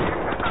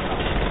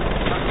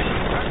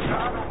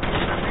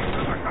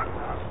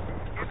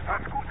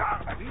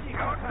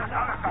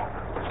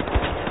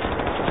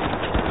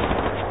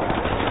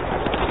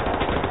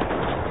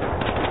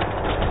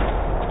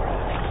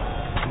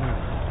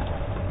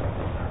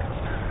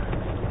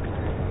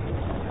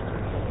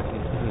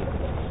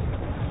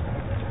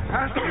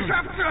 Hast du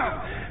geschafft, Sir?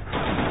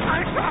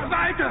 Einfach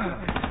weiter!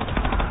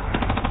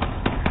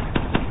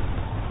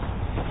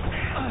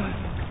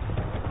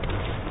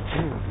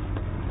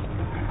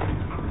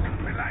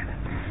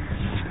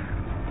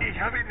 Ich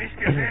habe ihn nicht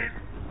gesehen.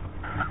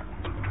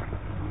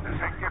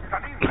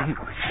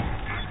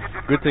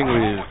 Good thing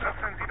with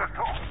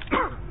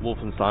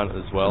Wolfenstein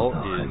as well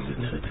is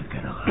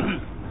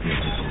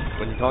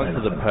when you go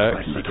into the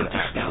perks, you can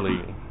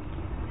actually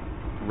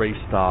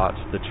restart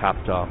the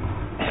chapter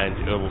and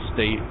it will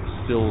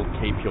still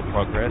keep your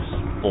progress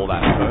for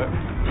that perk.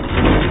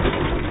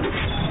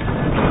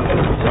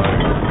 So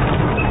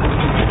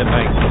it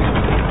makes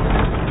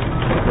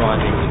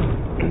grinding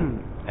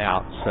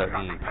out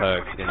certain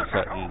perks in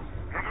certain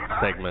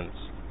segments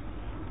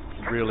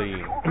really,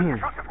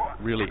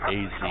 really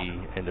easy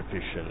and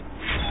efficient.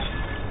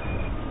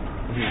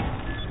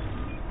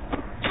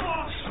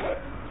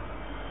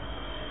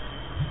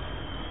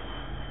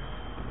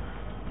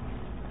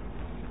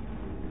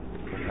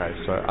 Okay,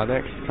 so our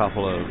next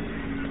couple of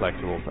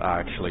collectibles are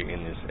actually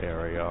in this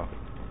area.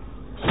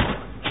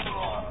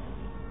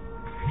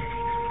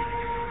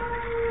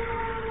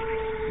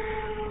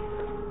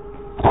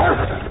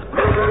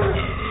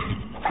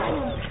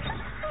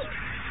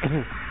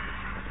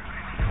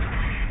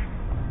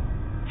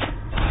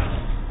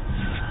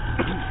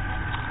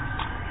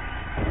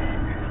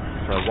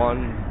 So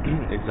one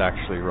is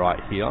actually right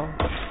here.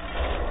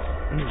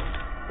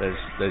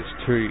 There's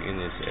two in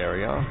this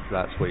area.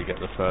 That's where you get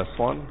the first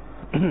one.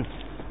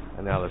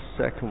 And now the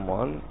second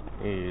one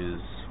is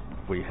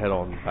we head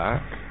on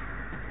back.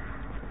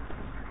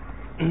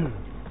 I'm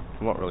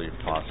not really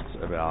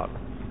fussed about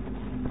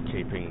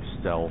keeping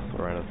stealth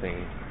or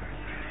anything.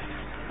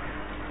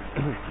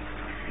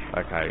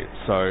 Okay,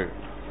 so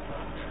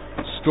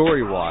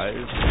story-wise,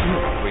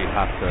 we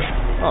have to...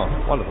 Oh,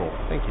 wonderful,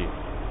 thank you.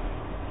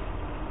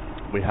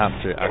 We have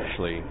to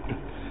actually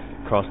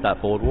cross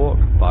that boardwalk,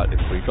 but if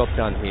we drop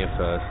down here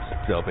first,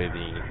 there'll be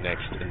the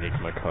next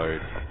Enigma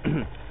code.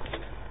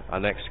 Our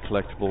next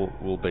collectible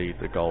will be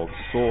the gold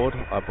sword,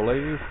 I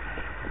believe,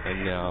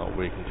 and now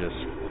we can just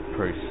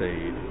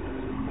proceed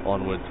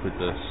onwards with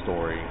the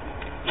story,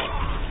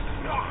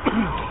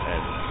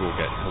 and we'll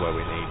get to where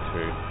we need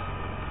to.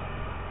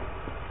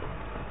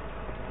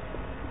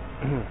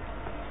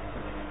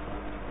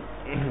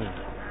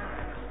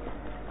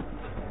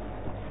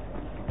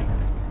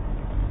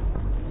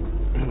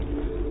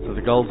 So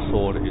the gold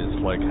sword is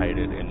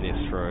located in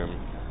this room,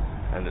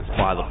 and it's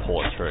by the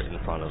portrait in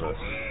front of us.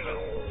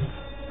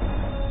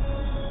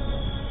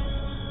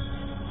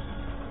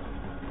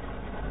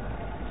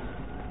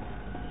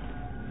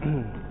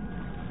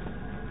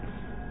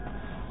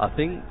 I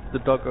think the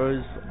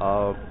doggos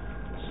are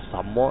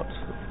somewhat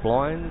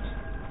blind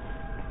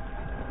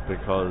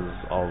because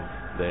of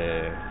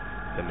their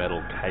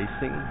metal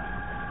casing.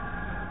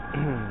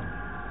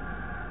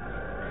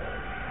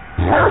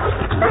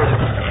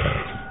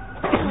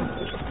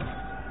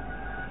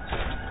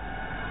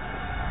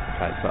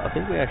 Okay, so I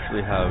think we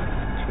actually have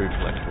two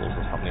collectibles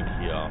or something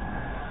here.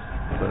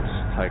 Let's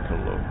take a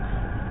look.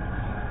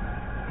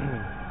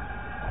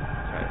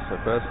 Okay, so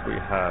first we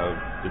have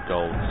the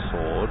gold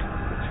sword,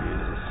 which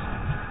is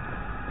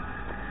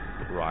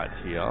right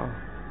here.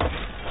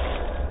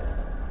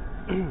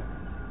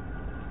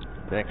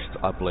 Next,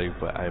 I believe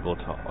we're able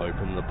to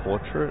open the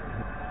portrait.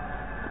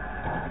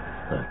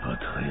 Ein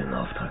Porträt in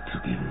Auftrag zu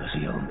geben, das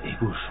Ihrem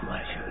Ego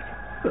schmeichelt.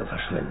 Da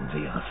verschwenden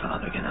Sie Ihre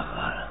Farbe,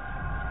 General.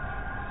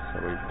 So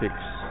we fix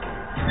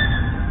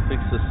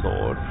the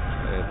sword,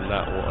 and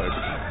that will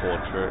open the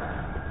portrait.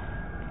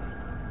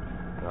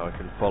 Now I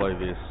can follow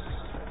this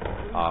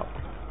up.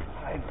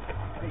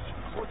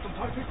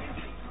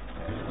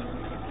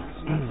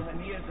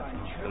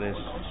 And this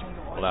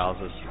allows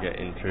us to get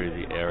into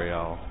the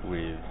area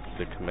with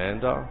the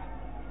commander.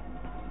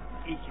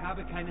 And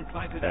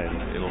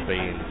it'll be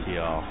in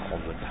here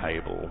on the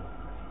table.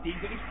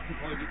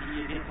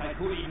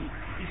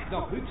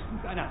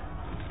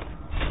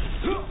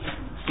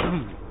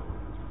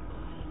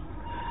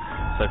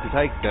 So if you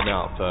take them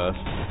out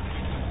first,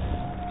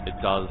 it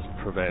does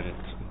prevent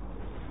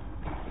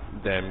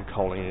them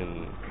calling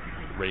in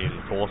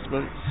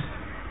reinforcements.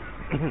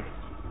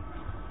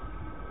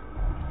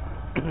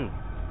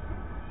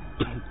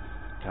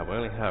 Okay, we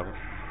only have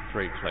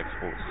 3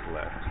 collectibles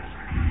left.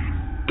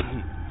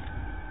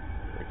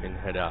 We can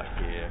head out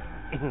here.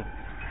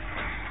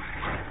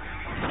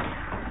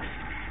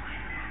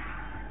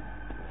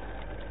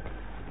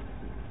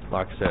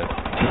 Like I said,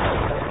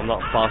 I'm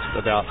not fussed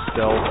about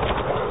stealth.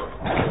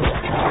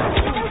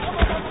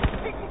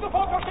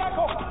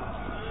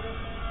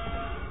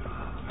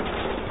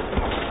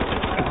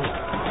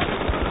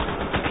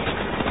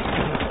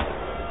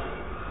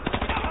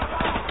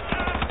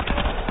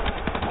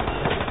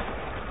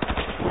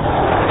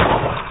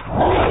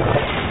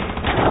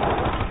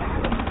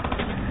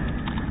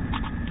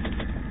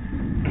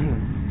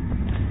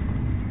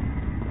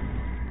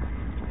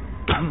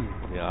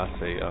 Ja, I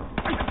see ya.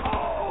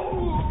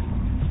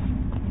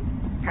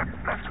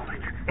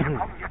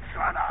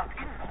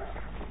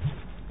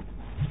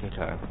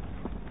 Okay.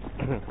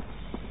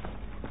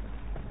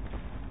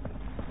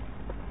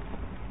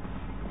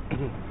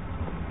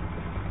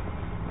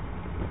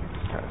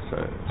 Okay, so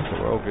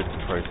we're all good to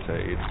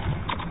proceed.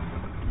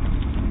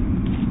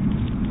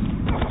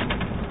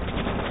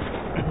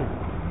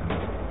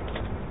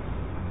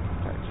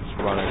 Okay, just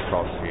run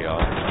across here.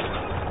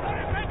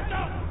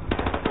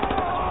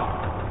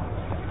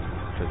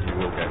 Because you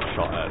will get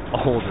shot at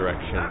all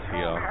directions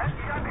here.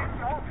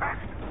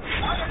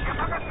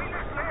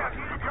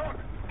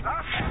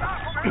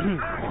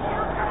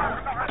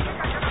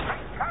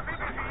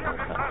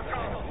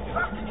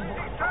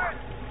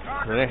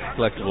 The next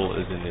collectible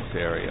is in this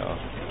area.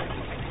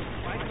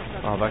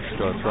 Oh, I've actually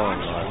got a throwing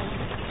knife.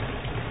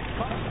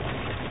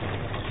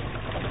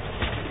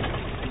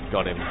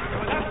 Got him.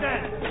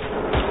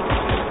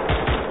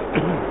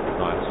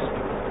 Nice.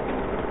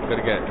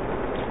 Gotta get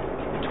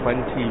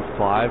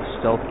 25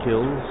 stealth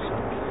kills,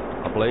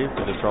 I believe,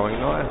 with a throwing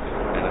knife,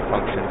 and it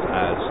functions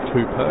as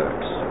 2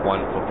 perks,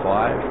 one for 5,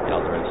 the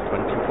other is 25.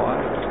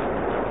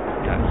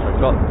 Okay, so I've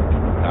got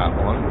that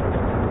one,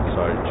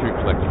 so 2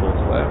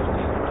 collectibles left.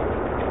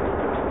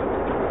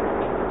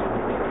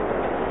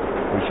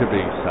 We should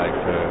be safe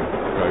to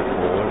go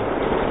forward.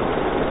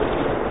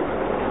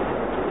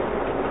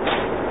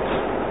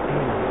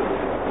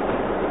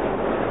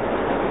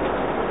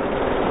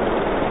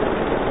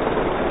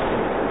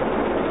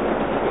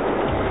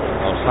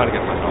 Trying to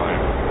get my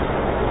knife.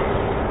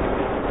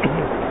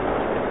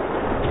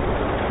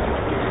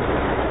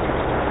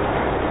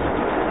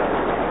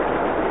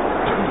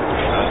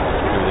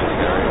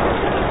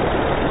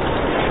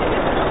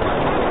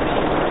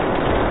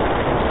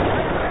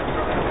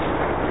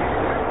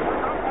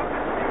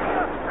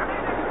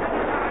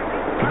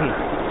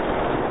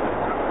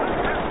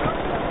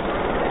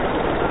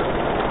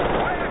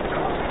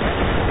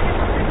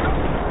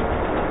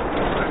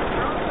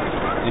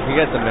 You can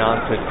get the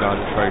mounted gun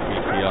trophy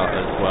here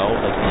as well,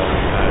 as long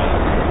as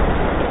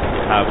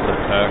you have the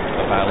perk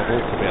available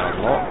to be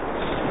unlocked.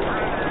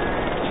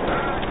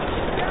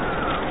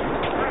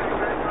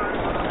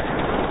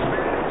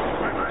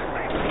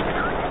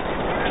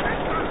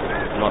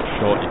 I'm not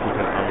sure if you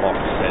can unlock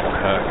said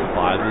perk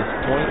by this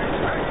point,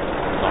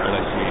 not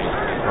unless you use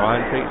the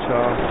grind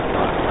feature,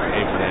 but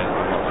even then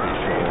I'm not too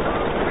sure.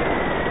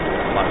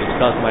 But this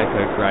does make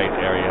a great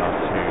area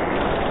to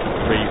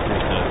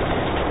revisit.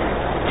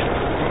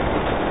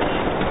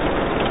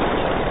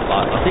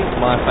 But I think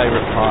my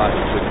favourite part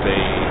would be,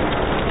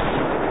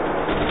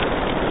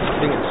 I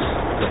think it's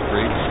the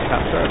bridge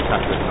chapter,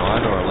 chapter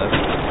 9 or 11,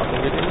 I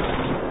think it is.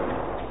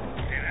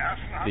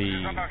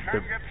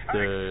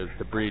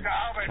 The bridge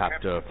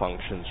chapter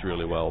functions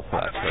really well for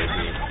that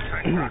trophy.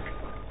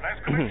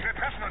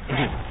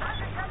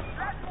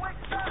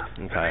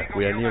 Okay,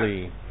 we are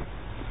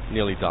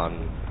nearly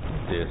done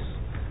this.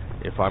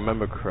 If I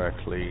remember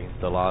correctly,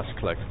 the last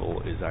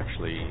collectible is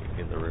actually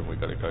in the room we've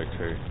got to go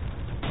to.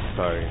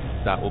 So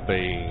that will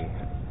be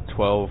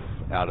 12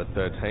 out of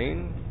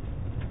 13.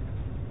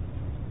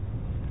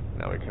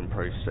 Now we can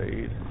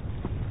proceed.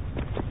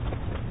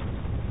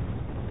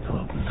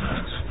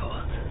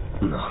 Trupentransport.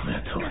 Noch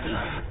mehr Tote.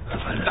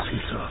 Hab alles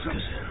viel zu oft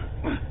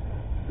gesehen.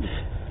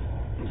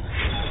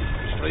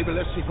 Die Strebe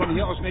lässt sich von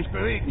hier aus nicht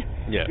bewegen.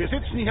 Yeah. Wir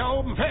sitzen hier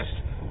oben fest.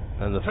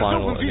 And the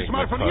final Versuchen Sie es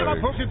mal von Ihrer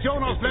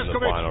Position aus, is in the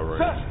final room.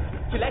 Sir,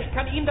 vielleicht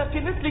kann Ihnen das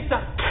hier nützlich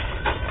sein.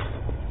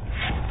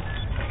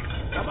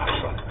 Ja, mach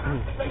schon.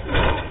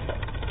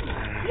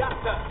 Ja,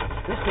 Sir.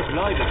 Bist du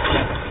gläubig?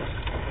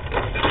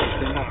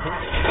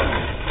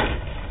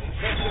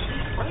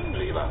 Springen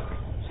lieber.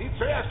 Sie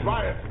zuerst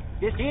mal.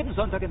 Gehst jeden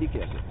Sonntag in die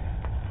Kirche.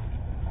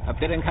 Habt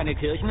ihr denn keine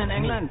Kirchen in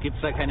England? Gibt's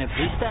da keine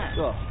Priester?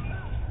 Doch.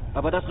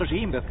 Aber das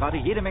Regime wirft gerade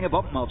jede Menge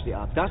Bomben auf sie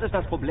ab. Das ist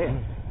das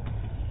Problem.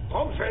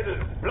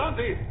 Rumschädel,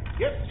 Blondie,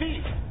 jetzt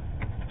Sie.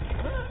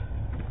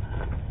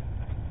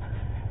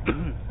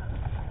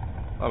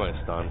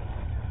 Almost done.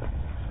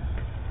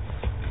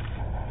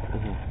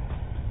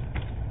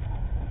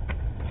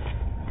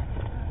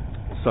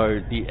 So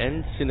the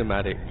end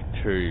cinematic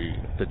to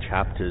the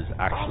chapters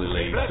actually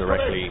leads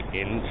directly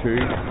into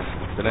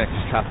the next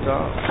chapter,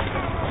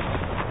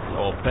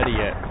 or better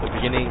yet, the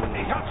beginning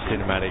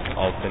cinematic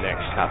of the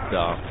next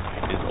chapter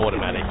is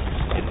automatic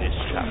in this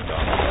chapter.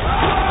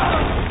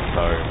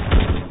 So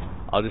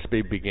I'll just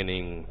be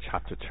beginning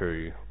chapter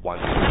 2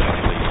 once we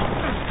actually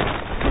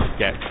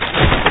get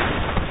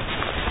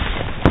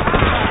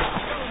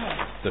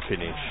the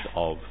finish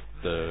of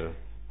the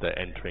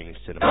entering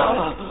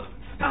cinematic.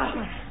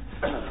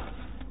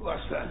 Was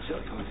für ein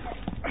Zirkel.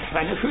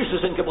 Meine Füße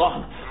sind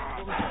gebrochen.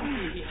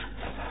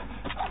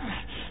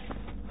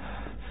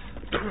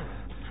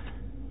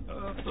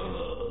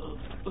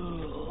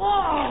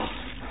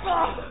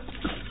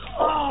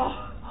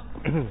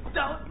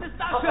 Da unten ist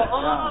Asche.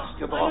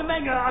 Eine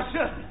Menge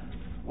Asche.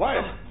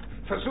 Wild,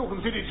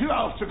 versuchen Sie die Tür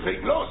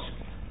aufzukriegen. Los!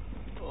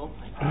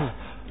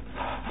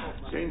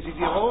 Sehen Sie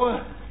die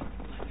Rohre?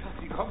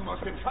 Die kommen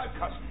aus dem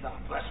Schaltkasten.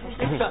 Was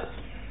ist das?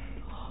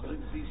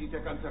 Irgendwie sieht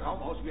der ganze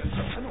Raum aus wie ein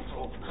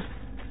Verbrennungsofen.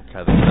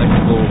 Okay, the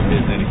collectible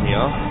is in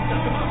here.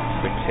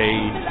 The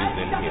key is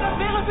in here.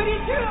 Das wäre für die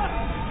Tür.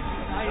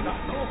 Nein, das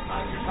Ofen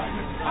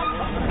eingeschaltet.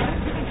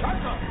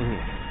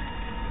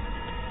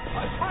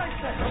 Was heißt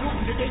das?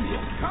 Versuchen Sie den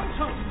hier. Komm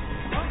schon.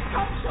 Komm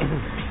schon.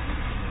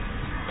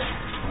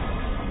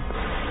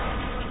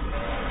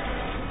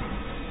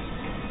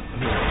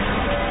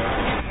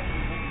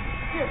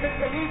 Wir sind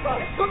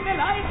beliefert. Es tut mir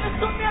leid.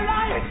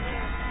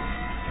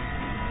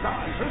 Da,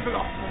 ein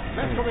Schlüsselloch.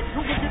 Leskovic,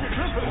 suchen Sie den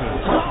Schlüssel.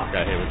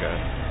 Okay, here we go.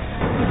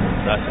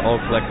 That's all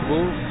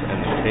collectibles, and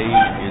the key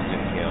is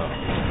in here.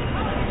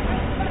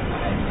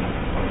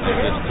 And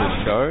just to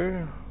show,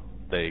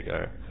 there you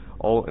go.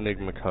 All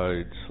Enigma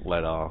codes,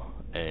 letter,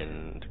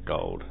 and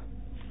gold.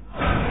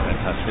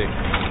 Fantastic.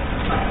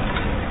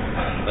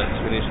 Let's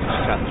finish this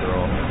chapter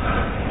off.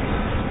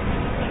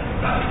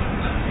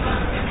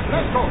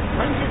 Lesko,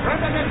 bringen Sie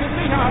Brenda in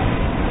Sicherheit.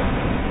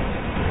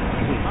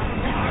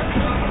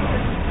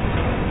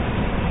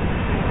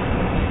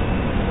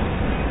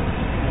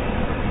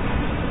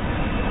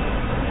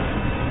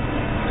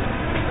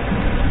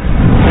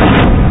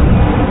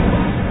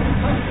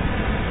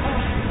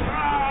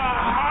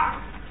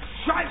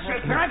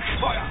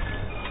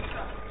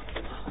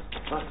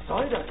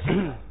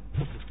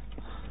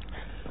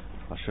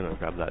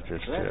 have that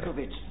just yet.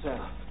 Sir.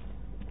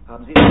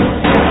 Haben Sie...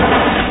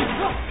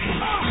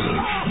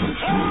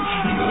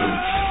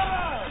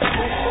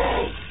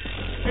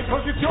 In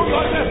Position,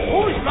 Leute!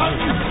 Ruhig bleiben!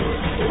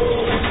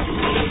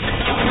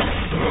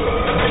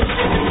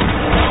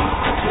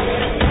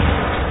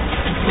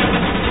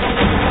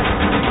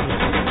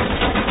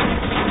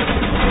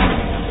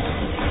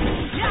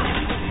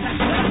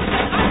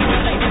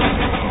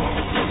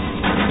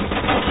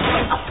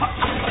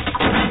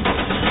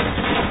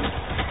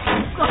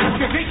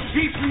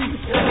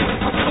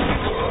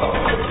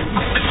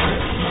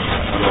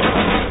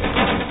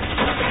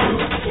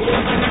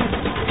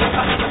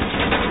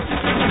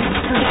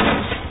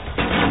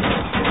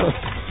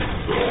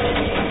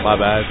 My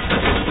bad. I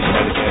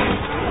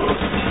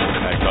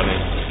got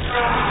it.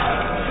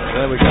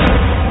 There we go.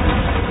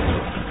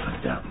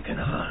 Verdammt,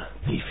 General.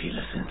 Wie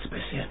viele sind's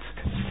bis jetzt?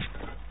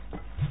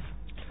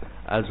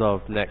 As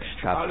of next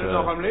chapter,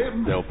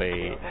 there'll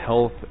be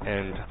health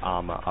and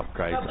armor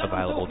upgrades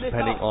available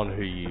depending on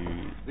who you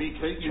Wie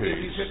kriegen wir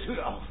choose. diese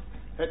Tür auf?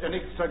 Hätte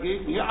nichts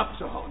dagegen, hier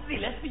abzuhauen. Sie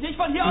lässt mich nicht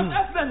von hier aus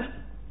öffnen!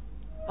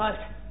 Halt!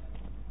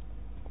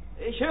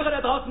 Ich höre da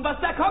draußen was,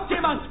 da kommt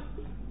jemand!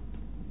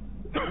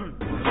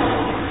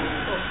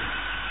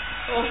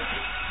 Oh,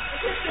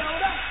 das ist der,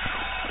 oder?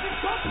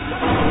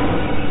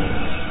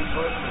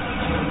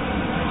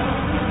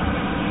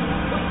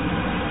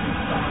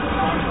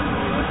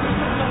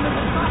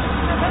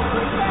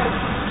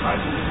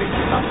 Halten Sie sich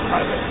die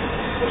Nachtschreibe.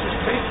 Es ist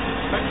Krieg,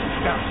 Menschen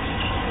sterben.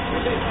 Wir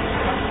leben in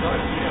ganz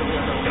Deutschland hier,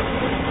 wir das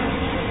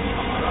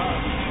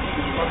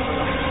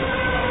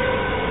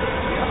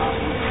wir haben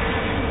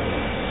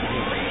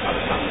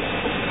alles anders.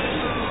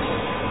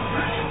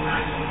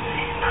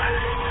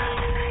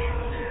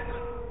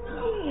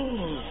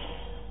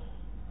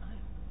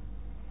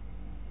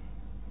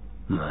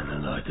 Meine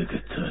Leute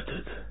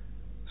getötet.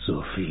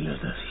 So viele,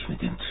 dass ich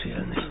mit dem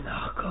Zählen nicht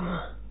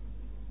nachkomme.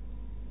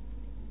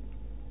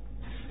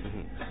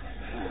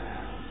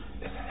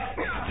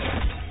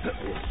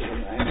 Ist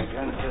schon eine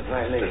ganze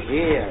Weile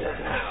her,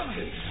 dass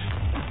ich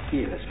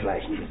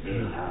ihresgleichen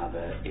gesehen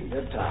habe. In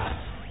der Tat.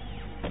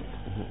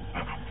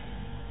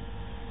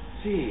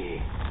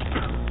 Sie.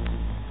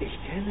 Ich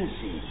kenne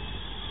sie.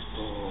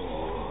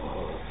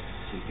 Oh,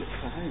 sie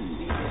gefallen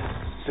mir.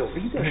 So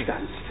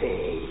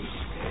widerstandsfähig.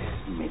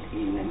 Mit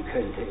ihnen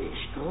könnte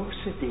ich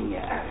große Dinge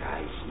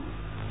erreichen.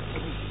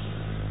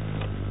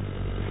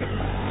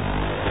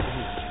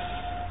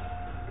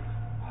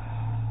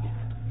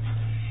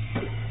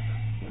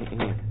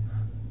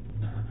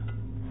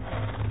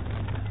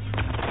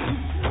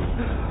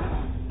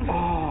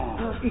 Oh,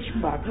 ich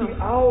mag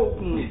die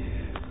Augen.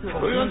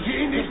 Rühren Sie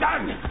ihn nicht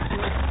an!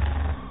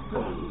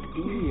 Und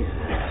ihr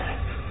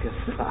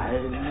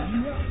gefallen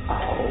mir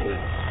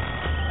auch.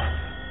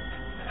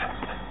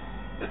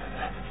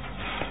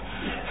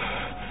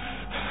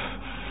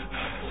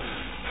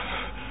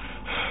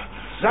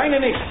 Seine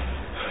nicht!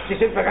 Sie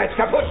sind bereits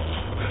kaputt!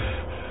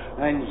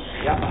 Ein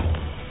Jammer.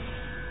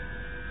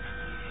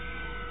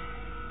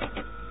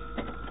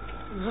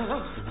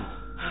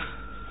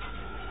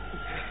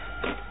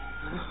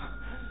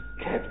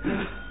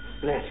 Captain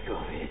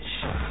Blazkowicz,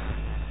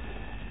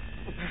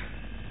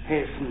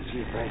 helfen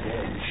Sie bei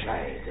der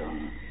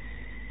Entscheidung.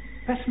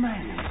 Was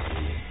meinen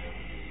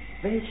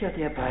Sie? Welcher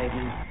der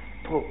beiden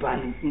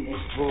Probanden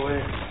ist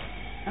wohl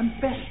am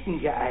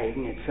besten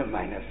geeignet für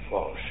meine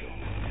Forschung?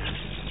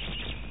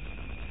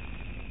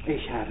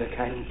 Ich habe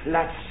keinen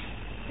Platz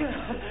für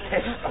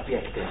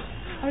Testobjekte.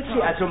 Als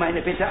Sie also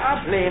meine Bitte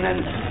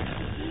ablehnen,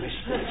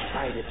 müsste ich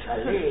beide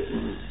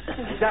zerlegen.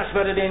 Das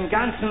würde den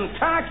ganzen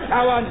Tag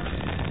dauern.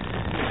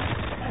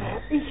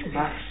 Ich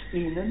mach's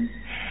Ihnen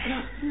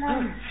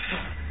leicht.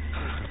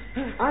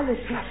 Alles,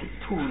 was Sie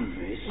tun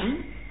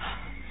müssen,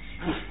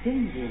 ist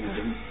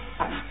denjenigen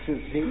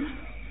anzusehen,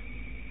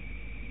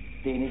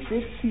 den ich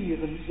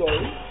sezieren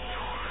soll.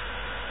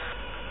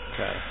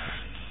 Okay.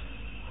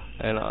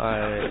 And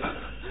I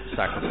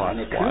sacrifice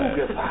Eine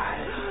kluge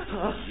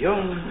Wahl.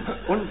 Jung,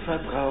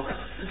 unverbraucht,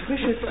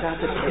 frische,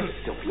 zarte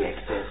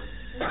Testobjekte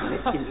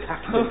mit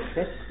intaktem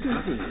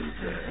Fettgewebe.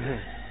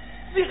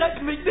 Sie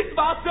retten mich nicht,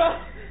 Master!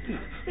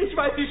 Ich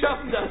weiß, Sie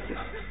schaffen das!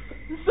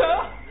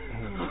 Sir!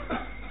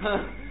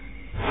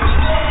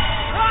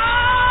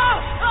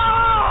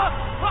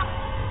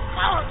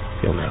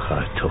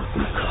 General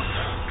Totenkopf.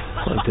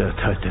 Heute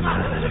erteilte mir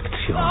eine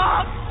Lektion.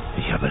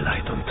 Ich habe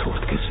Leid und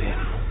Tod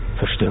gesehen.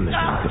 Verstümmelte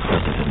und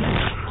gefolterte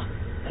Menschen.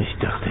 Ich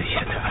dachte, ich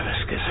hätte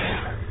alles gesehen.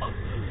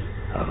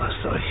 Aber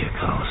solche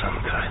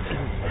Grausamkeit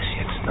bis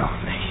jetzt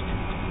noch nicht.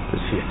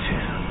 Bis 4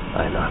 zählen.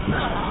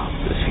 Einatmen.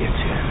 Bis 4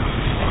 zählen.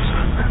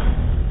 Ausatmen.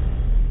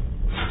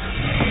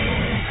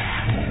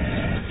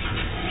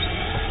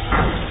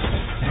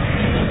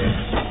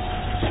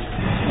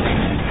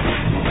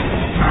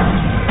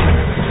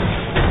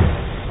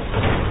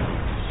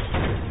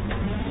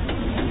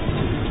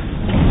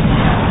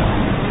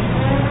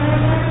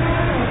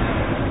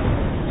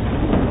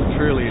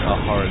 Truly a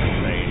hard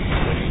thing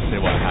when you see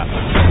what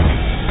happens.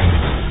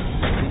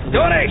 Du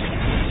nicht!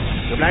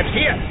 Du bleibst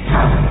hier!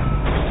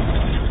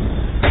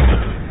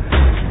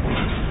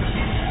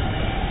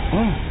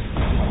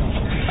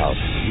 Auf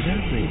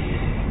Wiedersehen.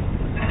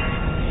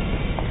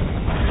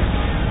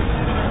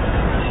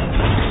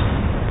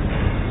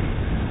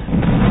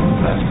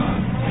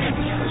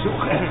 Ich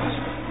versuche etwas.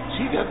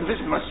 Sie werden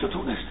wissen, was zu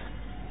tun ist.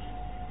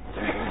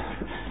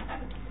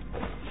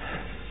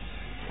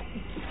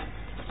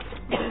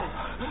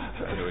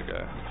 Here we go.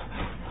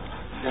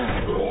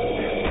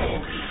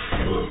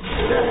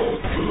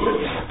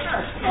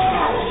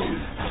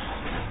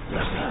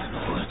 Lass das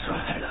Ruhe zur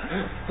Hölle.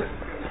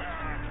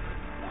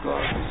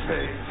 God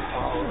save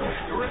our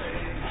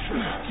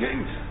gracious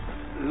king.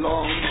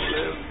 Long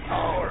live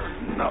our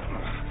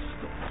number.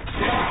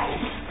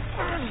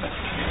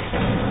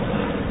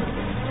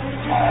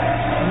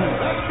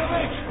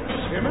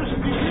 Wir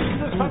müssen die Kisten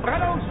des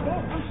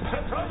Verbrennungsofens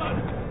zertrümmern.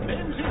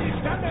 Nehmen Sie die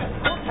Stange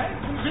und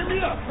helfen Sie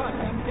mir. Gott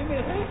im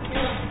Himmel, hilf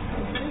mir.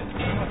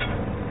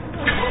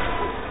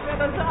 Wer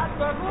das sagt,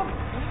 warum?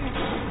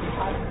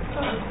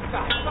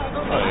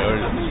 Oh, you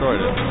already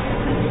destroyed it.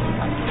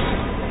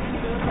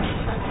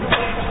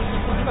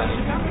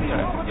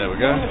 There we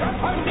go. Wir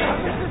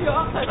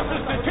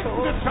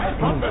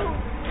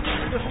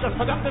müssen das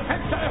verdammte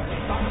Fenster öffnen.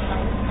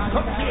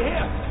 Kommen Sie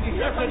her.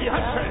 Ich öffne die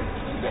Handschellen.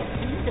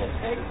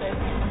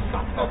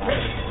 Okay.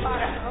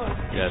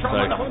 Yeah, Schau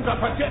mal nach unserem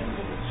Patienten.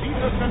 Sie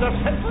öffnen das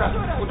Fenster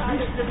und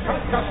schließen den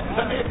Schaltkasten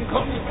daneben.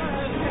 Kommen.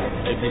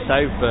 if you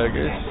save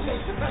burgers,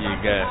 you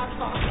get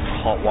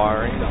hot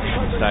wiring. If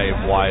you save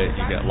wire,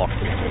 you get locked.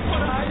 And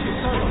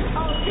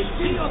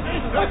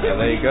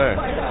there you go.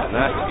 And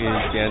that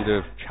is the end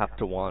of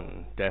Chapter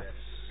 1,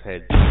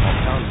 Deathshead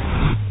Compound.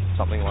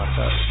 Something like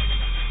that.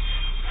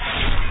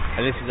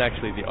 And this is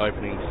actually the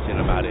opening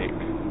cinematic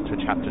to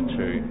Chapter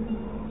 2.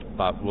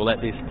 But we'll let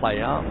this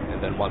play out,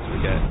 and then once we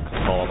get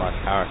control of our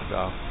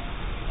character,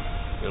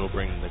 it'll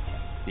bring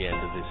the end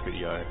of this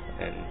video,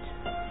 and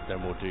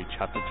then we'll do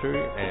Chapter 2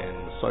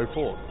 and so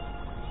forth.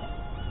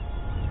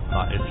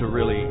 It's a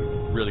really,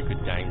 really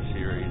good game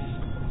series.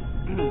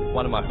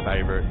 One of my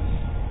favourites,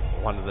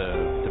 one of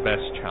the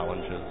best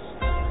challenges.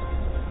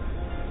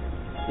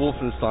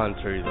 Wolfenstein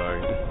 2 though,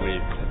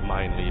 with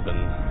Mein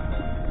Leben,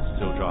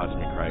 still drives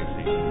me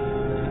crazy.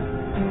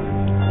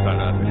 Don't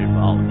know if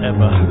I'll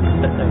ever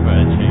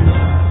achieve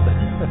that.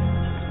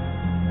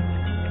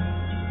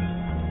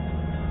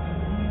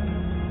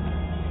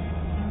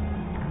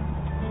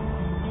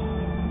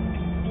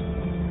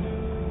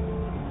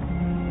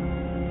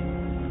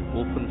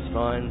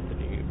 Wolfenstein, the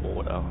New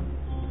Order.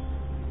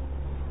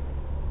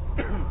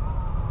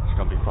 It's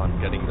gonna be fun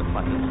getting the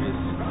platinum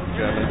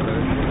German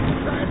version.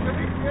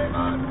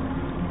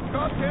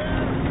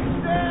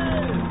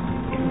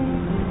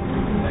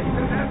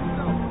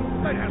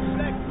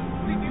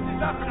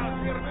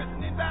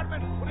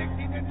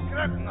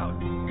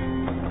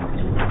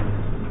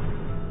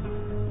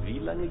 Wie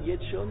lange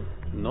jetzt schon?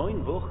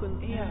 9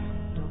 Wochen? Ja.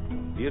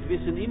 Wir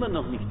wissen immer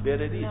noch nicht, wer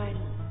er ist. Nein.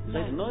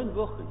 Seit 9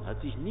 Wochen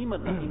hat sich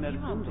niemand nach ihm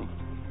erkundigt.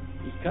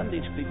 Ich kann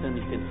den Splitter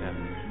nicht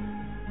entfernen.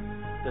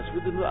 Das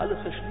würde nur alles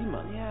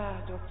verschlimmern. Ja,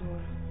 Doktor.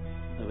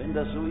 Wenn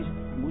das so ist,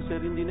 muss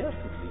er in die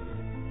Nerven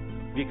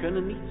kriegen. Wir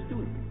können nichts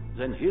tun.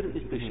 Sein Hirn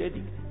ist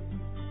beschädigt.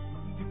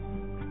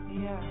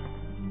 Ja.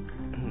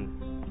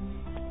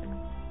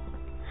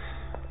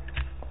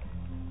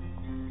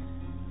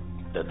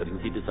 Da drin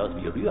sieht es aus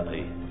wie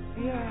Rührei.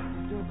 Ja,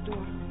 Doktor.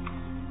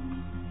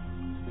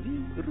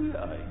 Wie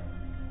Rührei.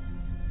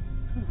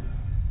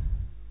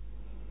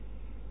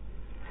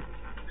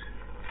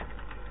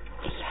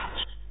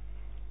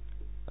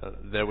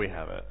 There we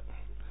have it.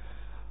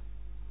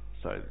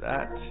 So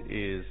that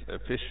is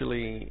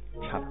officially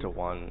Chapter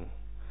 1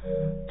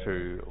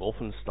 to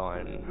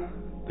Wolfenstein,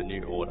 the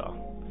New Order.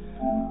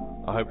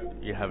 I hope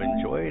you have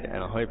enjoyed,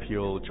 and I hope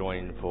you'll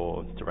join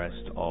for the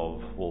rest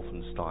of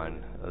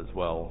Wolfenstein as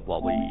well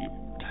while we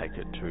take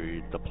it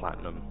to the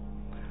Platinum.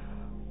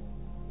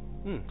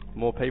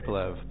 More people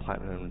have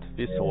Platinumed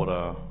this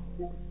order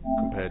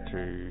compared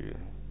to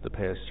the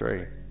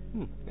PS3.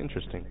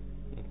 Interesting.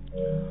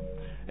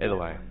 Either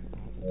way.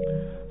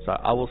 So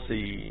I will see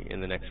you in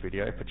the next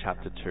video for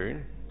Chapter 2.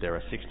 There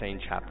are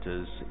 16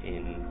 chapters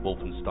in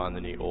Wolfenstein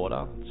the New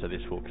Order, so this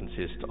will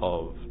consist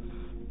of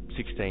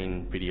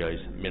 16 videos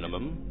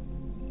minimum,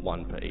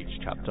 one for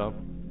each chapter.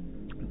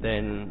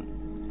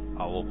 Then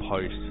I will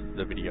post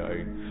the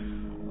video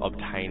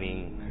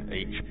obtaining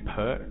each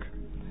perk,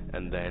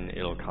 and then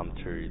it'll come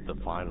to the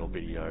final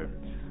video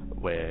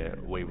where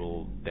we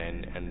will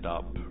then end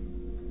up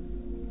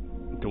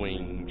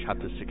doing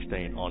Chapter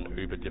 16 on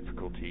Uber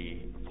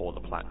difficulty for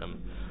the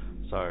Platinum.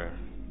 So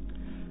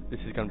this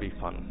is going to be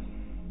fun.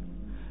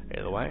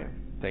 Either way,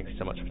 thanks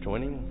so much for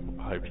joining.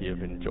 I hope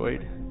you've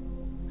enjoyed.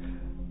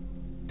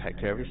 Take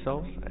care of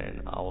yourselves,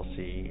 and I will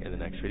see you in the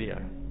next video.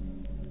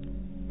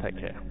 Take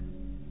care.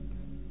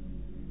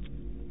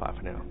 Bye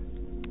for now.